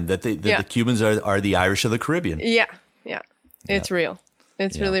time that the Cubans are the Irish of the Caribbean. Yeah. It's real.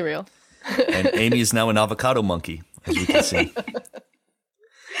 It's really real. And Amy is now an avocado monkey, as we can see.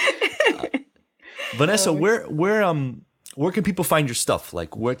 Vanessa, where can people find your stuff?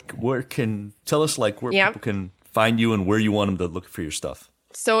 Like, where can tell us like where people can find you and where you want them to look for your stuff?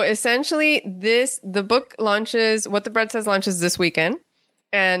 So essentially, the book launches. What the Bread Says launches this weekend,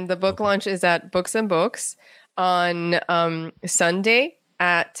 and the book launch is at Books and Books on Sunday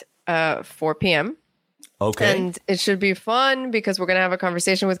at 4 p.m. Okay. And it should be fun because we're going to have a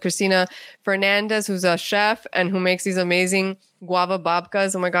conversation with Cristina Fernandez, who's a chef and who makes these amazing guava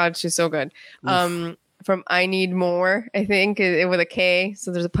babkas. Oh my God, she's so good. From I Need More, I think, with a K.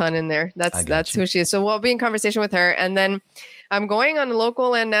 So there's a pun in there. That's who she is. So we'll be in conversation with her. And then I'm going on a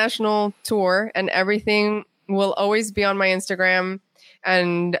local and national tour, and everything will always be on my Instagram,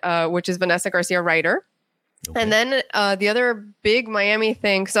 and which is Vanessa Garcia Writer. Okay. And then the other big Miami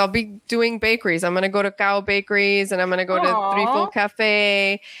thing, because I'll be doing bakeries. I'm going to go to Cow Bakeries, and I'm going to go to Threefold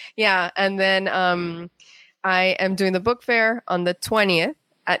Cafe. Yeah. And then I am doing the book fair on the 20th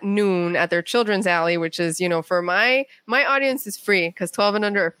at noon at their Children's Alley, which is, for my audience is free because 12 and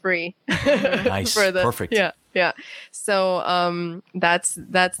under are free. Nice. Perfect. Yeah. So that's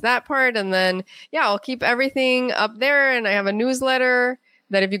that part. And then, I'll keep everything up there. And I have a newsletter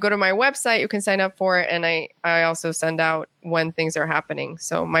that if you go to my website, you can sign up for it. And I also send out when things are happening.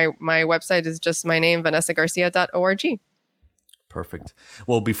 So my website is just my name, vanessagarcia.org. Perfect.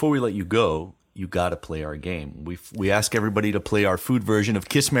 Well, before we let you go, you got to play our game. We ask everybody to play our food version of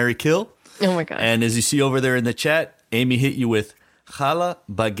Kiss, Marry, Kill. Oh, my God. And as you see over there in the chat, Amy hit you with challah,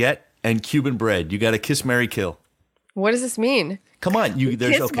 baguette, and Cuban bread. You got to Kiss, Marry, Kill. What does this mean? Come on,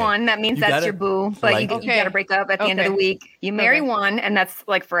 kiss one. That means that's your boo, but you got to break up at the end of the week. You marry one, and that's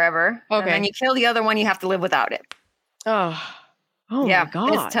like forever. Okay. And then you kill the other one. You have to live without it. Oh my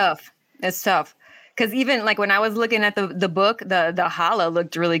God. It's tough. Because even like when I was looking at the book, the challah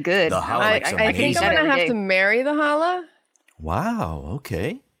looked really good. The challah I, looks I think I'm gonna have to marry the challah. Wow.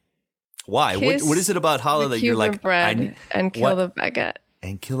 Okay. Why? What is it about challah that you're like? Bread and kill the baguette.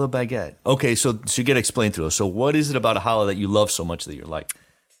 And kill a baguette. Okay, so you get explained to us. So what is it about a challah that you love so much that you're like,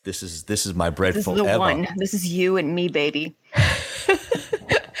 this is my bread forever? This is the one. This is you and me, baby.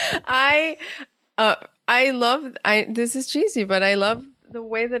 This is cheesy, but I love the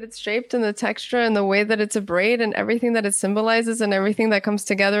way that it's shaped and the texture and the way that it's a braid and everything that it symbolizes and everything that comes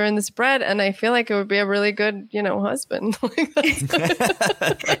together in this bread. And I feel like it would be a really good, husband.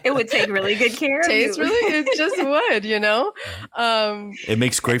 It would take really good care of you. It just would, It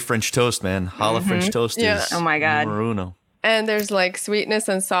makes great French toast, man. Challah French toast is oh my God. numero uno. And there's like sweetness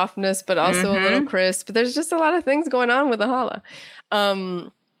and softness, but also a little crisp. There's just a lot of things going on with the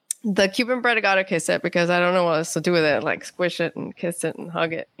challah. The Cuban bread, I gotta kiss it because I don't know what else to do with it. Like squish it and kiss it and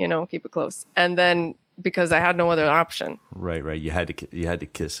hug it, keep it close. And then because I had no other option. Right. You had to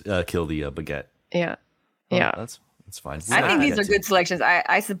kill the baguette. Yeah. Oh, yeah. That's fine. I think these are good selections.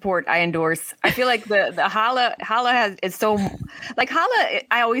 I support. I endorse. I feel like the challah it's so like challah.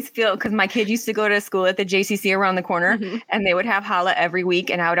 I always feel because my kid used to go to school at the JCC around the corner, and they would have challah every week,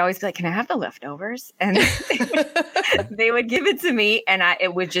 and I would always be like, "Can I have the leftovers?" And they would give it to me, and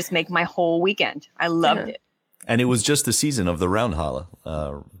it would just make my whole weekend. I loved it. And it was just the season of the round challah,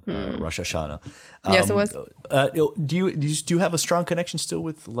 Rosh Hashanah. Yes, it was. Do you have a strong connection still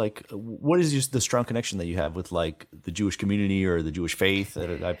with like what is the strong connection that you have with like the Jewish community or the Jewish faith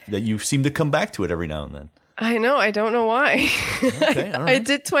that you seem to come back to it every now and then? I know. I don't know why. Okay, all right. I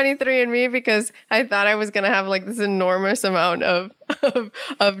did 23andMe because I thought I was going to have like this enormous amount of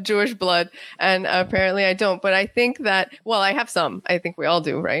Jewish blood. And apparently I don't. But I think that, I have some. I think we all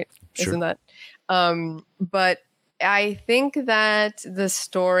do, right? Sure. Isn't that? But I think that the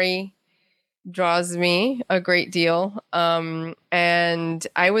story draws me a great deal. And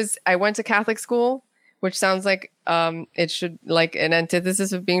I went to Catholic school, which sounds like it should like an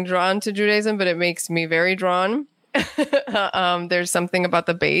antithesis of being drawn to Judaism, but it makes me very drawn. There's something about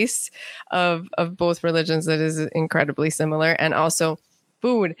the base of both religions that is incredibly similar, and also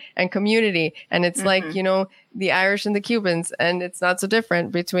food and community. And it's like, the Irish and the Cubans, and it's not so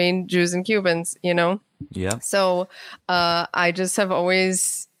different between Jews and Cubans, Yeah. So I just have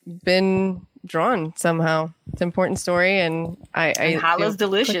always been drawn somehow. It's an important story, and challah's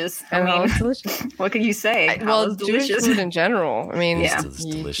delicious. It's delicious. What can you say? Well, Jewish food in general. I mean, it's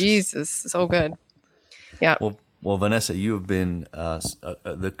delicious. Jesus, so good. Yeah. Well, Vanessa, you have been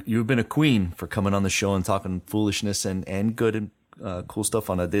you've been a queen for coming on the show and talking foolishness and good and cool stuff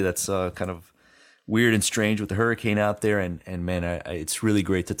on a day that's kind of weird and strange with the hurricane out there. And man, it's really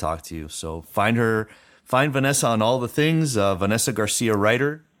great to talk to you. So find Vanessa on all the things. Vanessa Garcia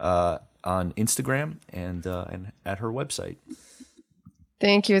writer on Instagram and at her website.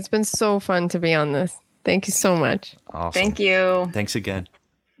 Thank you. It's been so fun to be on this. Thank you so much. Awesome. Thank you. Thanks again.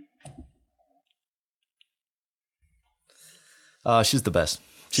 She's the best.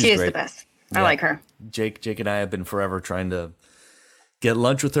 She is the best. I like her. Jake and I have been forever trying to get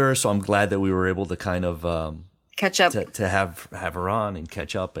lunch with her, so I'm glad that we were able to kind of catch up to have her on and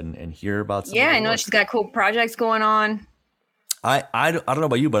catch up and hear about some. Yeah, I know she's got cool projects going on. I don't know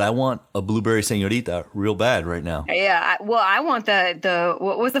about you, but I want a blueberry señorita real bad right now. Yeah, I want the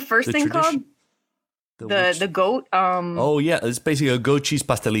what was the first thing called? The goat. Oh yeah, it's basically a goat cheese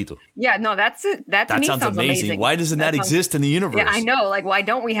pastelito. Yeah, no, that's it. That sounds amazing. Why doesn't that exist in the universe? Yeah, I know. Like, why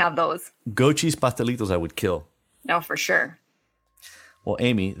don't we have those? Goat cheese pastelitos, I would kill. No, for sure. Well,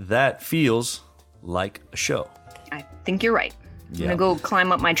 Amy, that feels like a show. I think you're right. I'm gonna go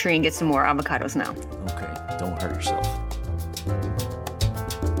climb up my tree and get some more avocados now. Okay, don't hurt yourself.